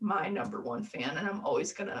my number one fan and I'm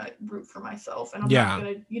always going to root for myself and I'm not Yeah.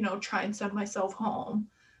 going to, try and send myself home.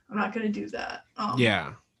 I'm not going to do that.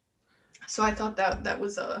 Yeah. So I thought that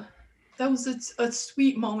was a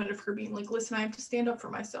sweet moment of her being like, listen, I have to stand up for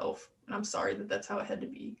myself and I'm sorry that that's how it had to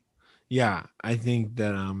be. Yeah. I think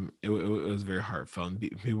that it was very heartfelt. And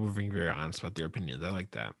people were being very honest about their opinions. I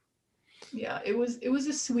like that. Yeah, it was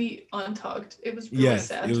a sweet Untucked. It was really Yes,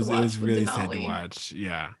 sad to it was watch with really sad to Denali. watch.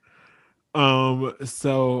 Yeah.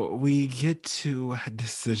 So we get to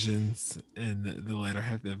decisions in the latter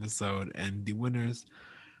half of the episode, and the winners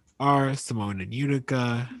are Simone and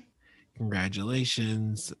Utica.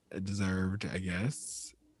 Congratulations, deserved, I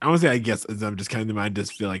guess. I won't say I guess, as I'm just kind of, I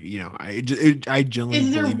just feel like, I genuinely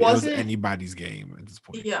If there believe it was wasn't anybody's game at this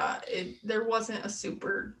point. Yeah, there wasn't a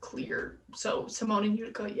super clear. So Simone and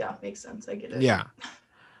Utica, yeah, makes sense. I get it. Yeah.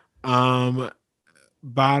 Um,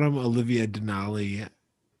 Bottom, Olivia Denali,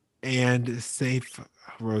 and safe,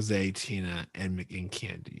 Rose, Tina, and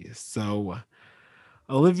Candy. So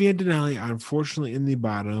Olivia Denali, unfortunately, in the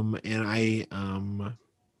bottom, and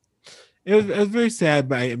it was very sad,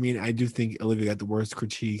 but I mean, I do think Olivia got the worst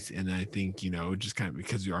critiques, and I think just kind of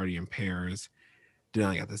because you're already in pairs,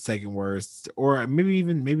 Denali got the second worst, or maybe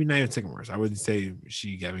not even second worst. I wouldn't say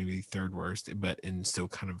she got maybe third worst, but and still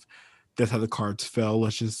kind of that's how the cards fell.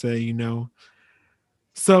 Let's just say.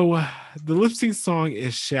 So the lip sync song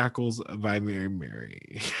is "Shackles" by Mary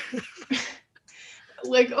Mary.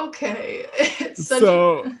 Like, okay, it's such.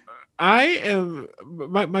 So I am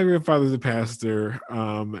my grandfather's a pastor,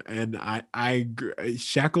 and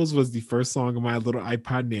Shackles was the first song on my little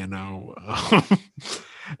iPod Nano,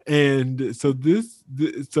 and so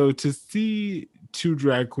to see two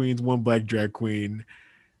drag queens, one black drag queen,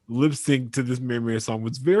 lip sync to this Mary Mary song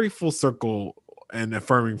was very full circle and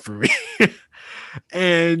affirming for me,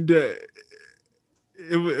 and it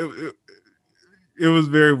it was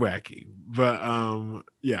very wacky, but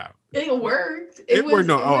yeah. It worked. It It were was.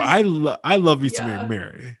 no. It Oh, was. I love Easter Mary Yeah,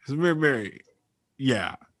 Mary. Mary Mary.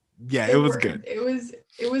 Yeah, yeah. It it was worked. good.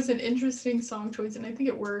 It was an interesting song choice, and I think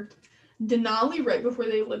it worked. Denali, right before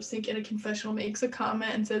they lip sync in a confessional, makes a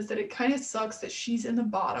comment and says that it kind of sucks that she's in the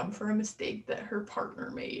bottom for a mistake that her partner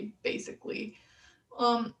made, basically.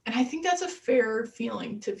 And I think that's a fair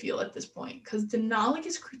feeling to feel at this point because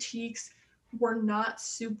Denali's critiques were not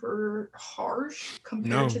super harsh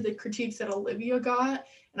compared to No, the critiques that Olivia got.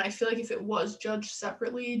 And I feel like if it was judged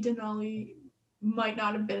separately, Denali might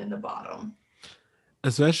not have been in the bottom.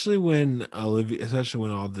 especially when all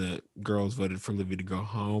the girls voted for Olivia to go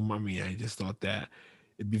home. I mean, I just thought that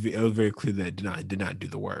it was very clear that it did not do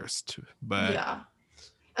the worst. But Yeah.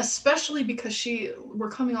 Especially because we're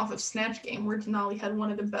coming off of Snatch Game where Denali had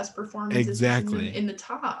one of the best performances, was exactly, in the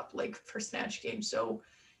top, like for Snatch Game. So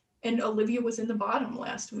and Olivia was in the bottom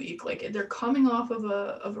last week. Like they're coming off of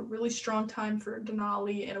a really strong time for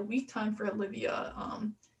Denali and a weak time for Olivia.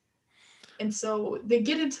 And so they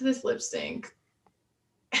get into this lip sync.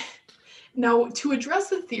 Now, to address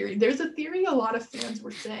the theory, there's a theory a lot of fans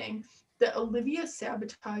were saying that Olivia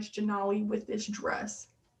sabotaged Denali with this dress.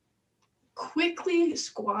 Quickly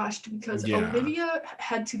squashed because yeah. Olivia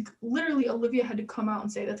had to come out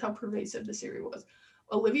and say that's how pervasive the theory was.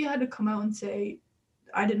 Olivia had to come out and say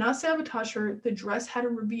I did not sabotage her. The dress had a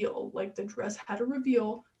reveal. Like the dress had a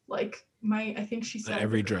reveal. Like I think she said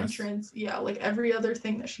Every with her dress. entrance. Yeah, like every other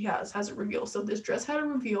thing that she has a reveal. So this dress had a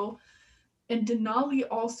reveal. And Denali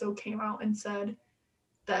also came out and said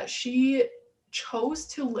that she chose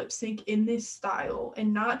to lip sync in this style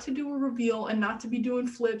and not to do a reveal and not to be doing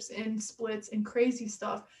flips and splits and crazy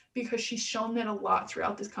stuff because she's shown that a lot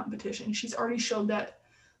throughout this competition. She's already showed that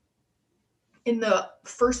in the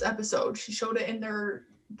first episode. She showed it in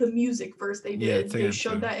the music verse they Yeah, did. second They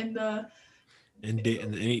showed episode. that In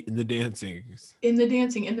the dancings. in the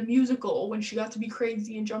dancing, in the musical when she got to be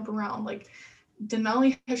crazy and jump around. Like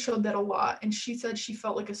Denali has showed that a lot, and she said she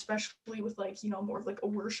felt like, especially with like more of like a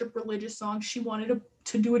worship religious song, she wanted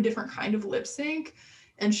to do a different kind of lip sync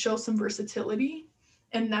and show some versatility,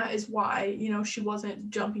 and that is why she wasn't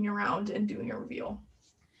jumping around and doing a reveal.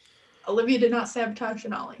 Olivia did not sabotage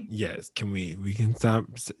Denali. Yes, we can stop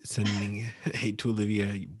sending hate to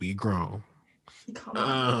Olivia. We grown. Come on,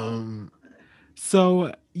 girl. Um.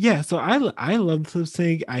 So yeah, so I love the lip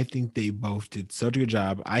sync. I think they both did such a good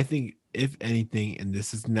job. I think if anything, and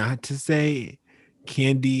this is not to say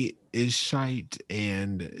Candy is shite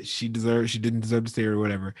and she didn't deserve to stay or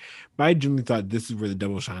whatever, but I genuinely thought this is where the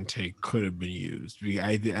double Shantae could have been used. And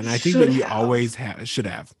I think that Should we have. always should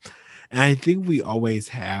have, and I think we always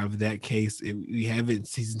have that case. We have it in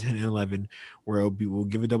season 10 and 11 where we'll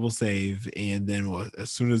give a double save, and then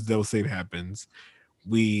as soon as double save happens,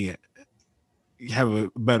 we have a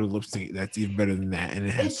better lip sync that's even better than that, and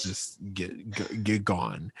it has to It's just get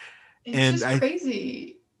gone. it's And just I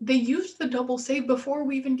crazy. They used the double save before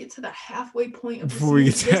we even get to the halfway point of the before we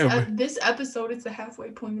get season. to that, This episode is the halfway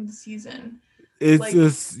point of the season. it's Like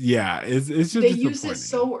just yeah, it's just they used it disappointing.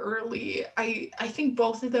 so early. I think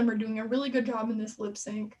both of them are doing a really good job in this lip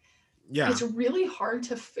sync. Yeah, It's really hard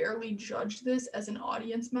to fairly judge this as an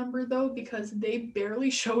audience member though, because they barely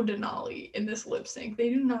show Denali in this lip sync. They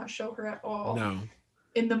do not show her at all. no,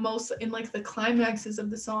 In like the climaxes of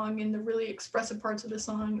the song, in the really expressive parts of the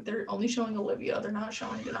song, they're only showing Olivia. They're not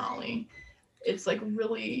showing Denali. It's like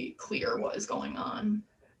really clear what is going on.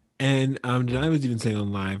 and Denai was even saying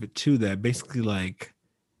on live too that basically like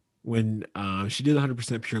when she did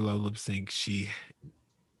 100% pure love lip sync, she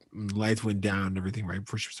lights went down and everything right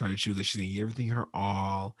before she started. She was like she's gonna give everything her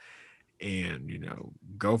all, and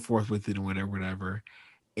go forth with it and whatever.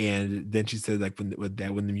 And then she said like when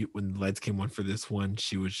the lights came on for this one,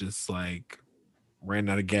 she was just like ran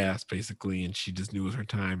out of gas basically, and she just knew it was her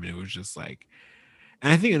time, and it was just like.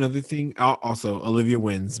 And I think another thing, also Olivia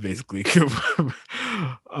wins basically.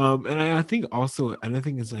 And I think also another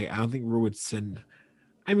thing is like I don't think Rue would send.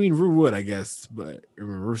 I mean, Rue would, I guess, but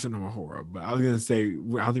Rue sent home a horror. But I was gonna say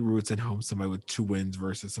I don't think Rue would send home somebody with 2 wins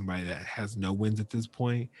versus somebody that has no wins at this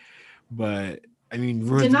point. But I mean,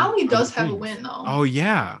 Rue has beat Denali other does have a queens. win though. Oh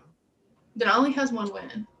yeah, Denali has one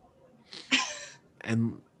win.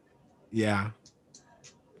 and yeah.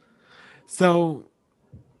 So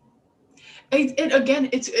Again,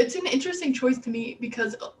 it's an interesting choice to me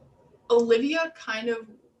because Olivia kind of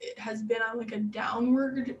has been on like a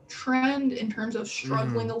downward trend in terms of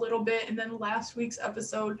struggling mhm, a little bit, and then last week's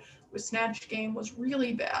episode with Snatch Game was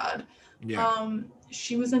really bad. yeah,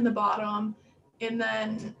 She was in the bottom, and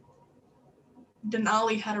then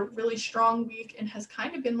Denali had a really strong week and has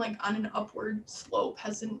kind of been like on an upward slope,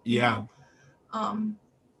 hasn't yeah, um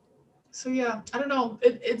so yeah, I don't know.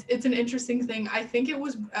 It's an interesting thing. I think it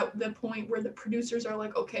was at the point where the producers are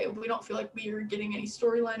like, okay, we don't feel like we are getting any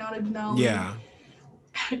storyline out of Denali. yeah,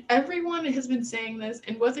 Everyone has been saying this,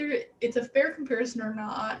 and whether it's a fair comparison or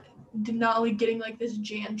not, Denali getting like this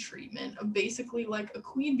Jan treatment of basically like a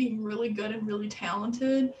queen being really good and really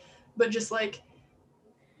talented, but just like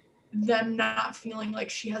them not feeling like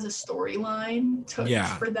she has a storyline to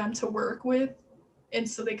yeah. for them to work with, and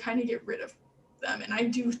so they kind of get rid of them. And I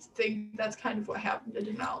do think that's kind of what happened to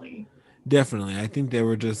Denali. Definitely. I think they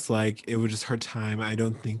were just like it was just her time. I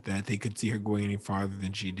don't think that they could see her going any farther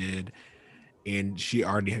than she did. And she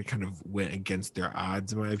already had kind of went against their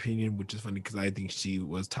odds, in my opinion, which is funny because I think she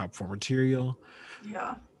was top four material.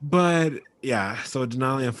 Yeah. But yeah, so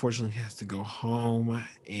Denali unfortunately has to go home,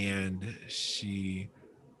 and she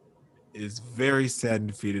is very sad and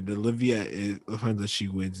defeated. Olivia is finds that she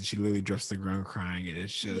wins, and she literally drops to the ground crying,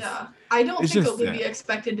 and Yeah. I don't it's think just sad. Olivia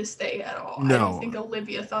expected to stay at all. I don't No, think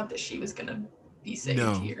Olivia thought that she was gonna be saved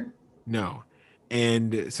no, here. no.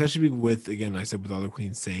 And especially with again, like I said with all the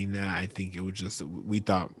queens saying that, I think it was just we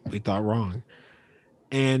thought wrong.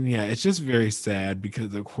 And yeah, it's just very sad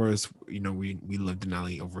because of course, we love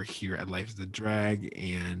Denali over here at Life is a Drag,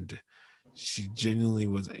 and she genuinely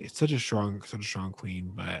was such a strong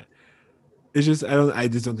queen, but it's just I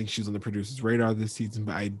just don't think she's on the producer's radar this season,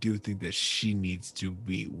 but I do think that she needs to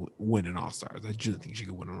win an All Stars. I do think she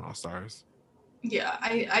could win an All Stars. Yeah,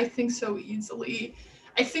 I think so easily.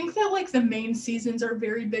 I think that like the main seasons are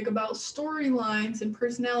very big about storylines and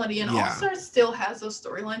personality, and All Yeah, Stars still has those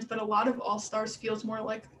storylines, but a lot of All Stars feels more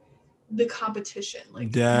like the competition,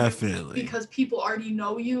 like definitely. because people already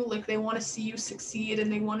know you, like they want to see you succeed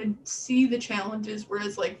and they want to see the challenges,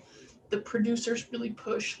 whereas like the producers really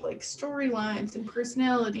push like storylines and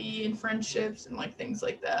personality and friendships and like things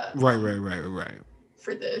like that. Right, right, right, right.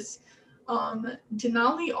 For this.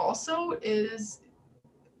 Denali also is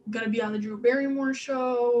gonna be on the Drew Barrymore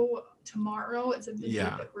show tomorrow. It's the date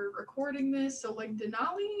Yeah. that we're recording this, so like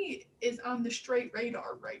Denali is on the straight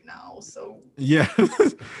radar right now. So Yeah.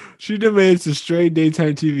 She demands a straight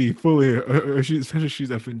daytime TV fully, or especially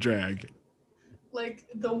she's up in drag. like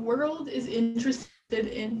the world is interested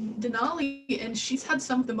in Denali, and she's had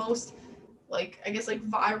some of the most like I guess like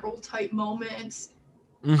viral type moments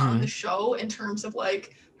on Mm-hmm. the show in terms of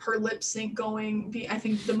like her lip sync I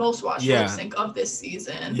think the most watched lip Yeah. sync of this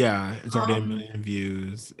season. Yeah. It's already a million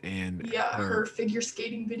views, and Yeah, her figure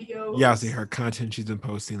skating yeah, see videos. her content she's been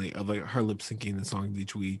posting, like of like her lip syncing the songs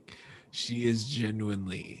each week. She is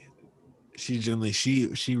genuinely she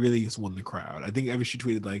really just won the crowd. I think ever she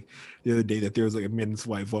tweeted like the other day that there was like a man's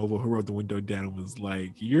white Volvo who rolled the window down and was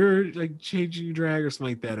like, "You're like changing drag" or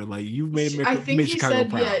something like that, or like you I think made he Chicago said,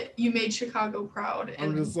 proud. yeah, you made Chicago proud.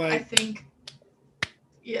 I'm And just I like, think,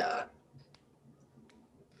 yeah.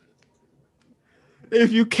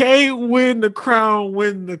 if you can't win the crown,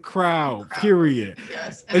 win the crowd. Period.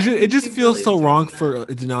 Yes. And It just she feels really so is wrong doing for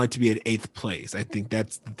Denali to be at 8th place. I think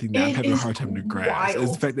that's the thing that I'm that. It having a is hard time to grasp. Is the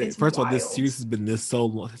wild. fact that It's first of all, this wild. series has been this so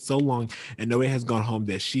long, and nobody has gone home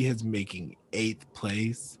that she is making 8th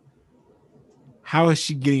place. How is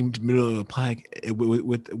she getting middle of the pack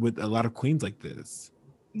with a lot of queens like this?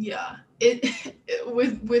 Yeah.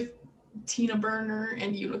 With Tina Burner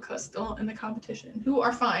and Utica still in the competition, who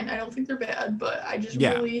are fine. I don't think they're bad, but I just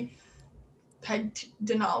really pegged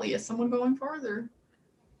Denali as someone going farther.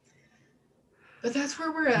 But that's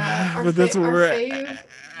where we're at. But that's where we're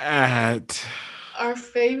at. Our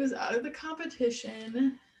fave is out of the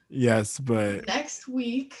competition. Yes, but next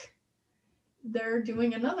week they're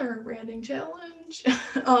doing another branding challenge.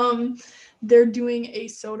 They're doing a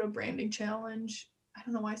soda branding challenge. I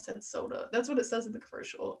don't know why I said soda. That's what it says in the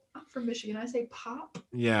commercial. I'm from Michigan. I say pop.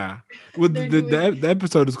 Yeah. Well, the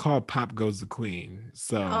episode is called "Pop Goes the Queen."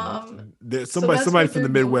 So somebody from the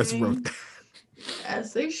Midwest wrote that.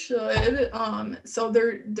 As they should. So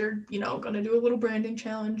they're gonna do a little branding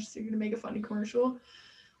challenge. They're gonna make a funny commercial.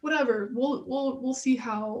 Whatever. We'll see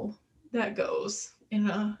how that goes in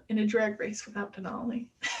a drag race without Denali.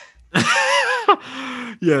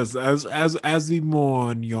 Yes, as we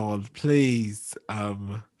mourn, y'all, please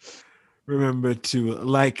remember to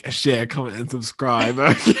like, share, comment, and subscribe.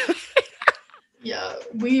 Yeah,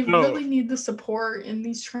 we really need the support in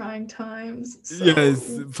these trying times. So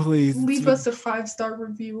yes, please leave us a 5-star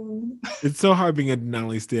review. It's so hard being a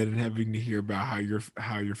Denali stan and having to hear about how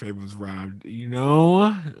your favorite was robbed, you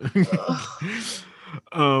know.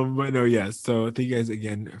 But no, yes. So thank you guys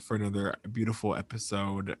again for another beautiful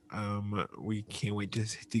episode. We can't wait to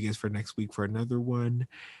see you guys for next week for another one.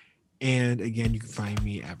 And again, you can find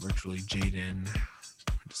me at Virtually Jaden.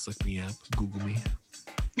 Just look me up, Google me.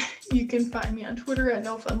 You can find me on Twitter at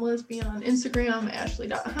NoFunLesbian, on Instagram,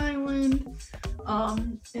 Ashley.Highland.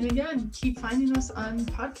 And again, keep finding us on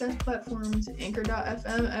podcast platforms,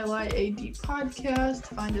 Anchor.fm, LIAD podcast.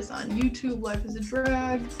 Find us on YouTube, Life is a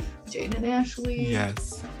Drag, Jaden and Ashley.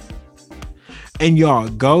 Yes. And y'all,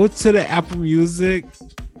 go to the Apple Music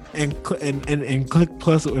and click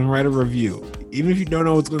plus and write a review. Even if you don't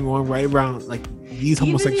know what's going on, right around like these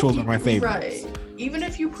homosexuals are my favorites. Right. Even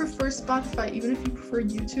if you prefer Spotify, even if you prefer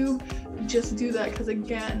YouTube, just do that because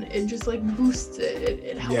again, it just like boosts it.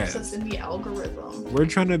 It helps us in the algorithm. We're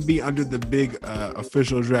trying to be under the big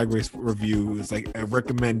official Drag Race reviews, like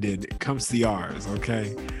recommended. Come see ours,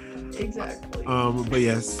 okay? Exactly. But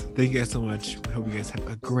yes, thank you guys so much. We hope you guys have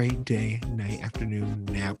a great day, night, afternoon,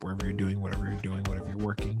 nap, wherever you're doing, whatever you're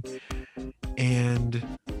working. And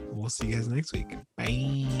we'll see you guys next week.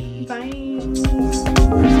 Bye. Bye.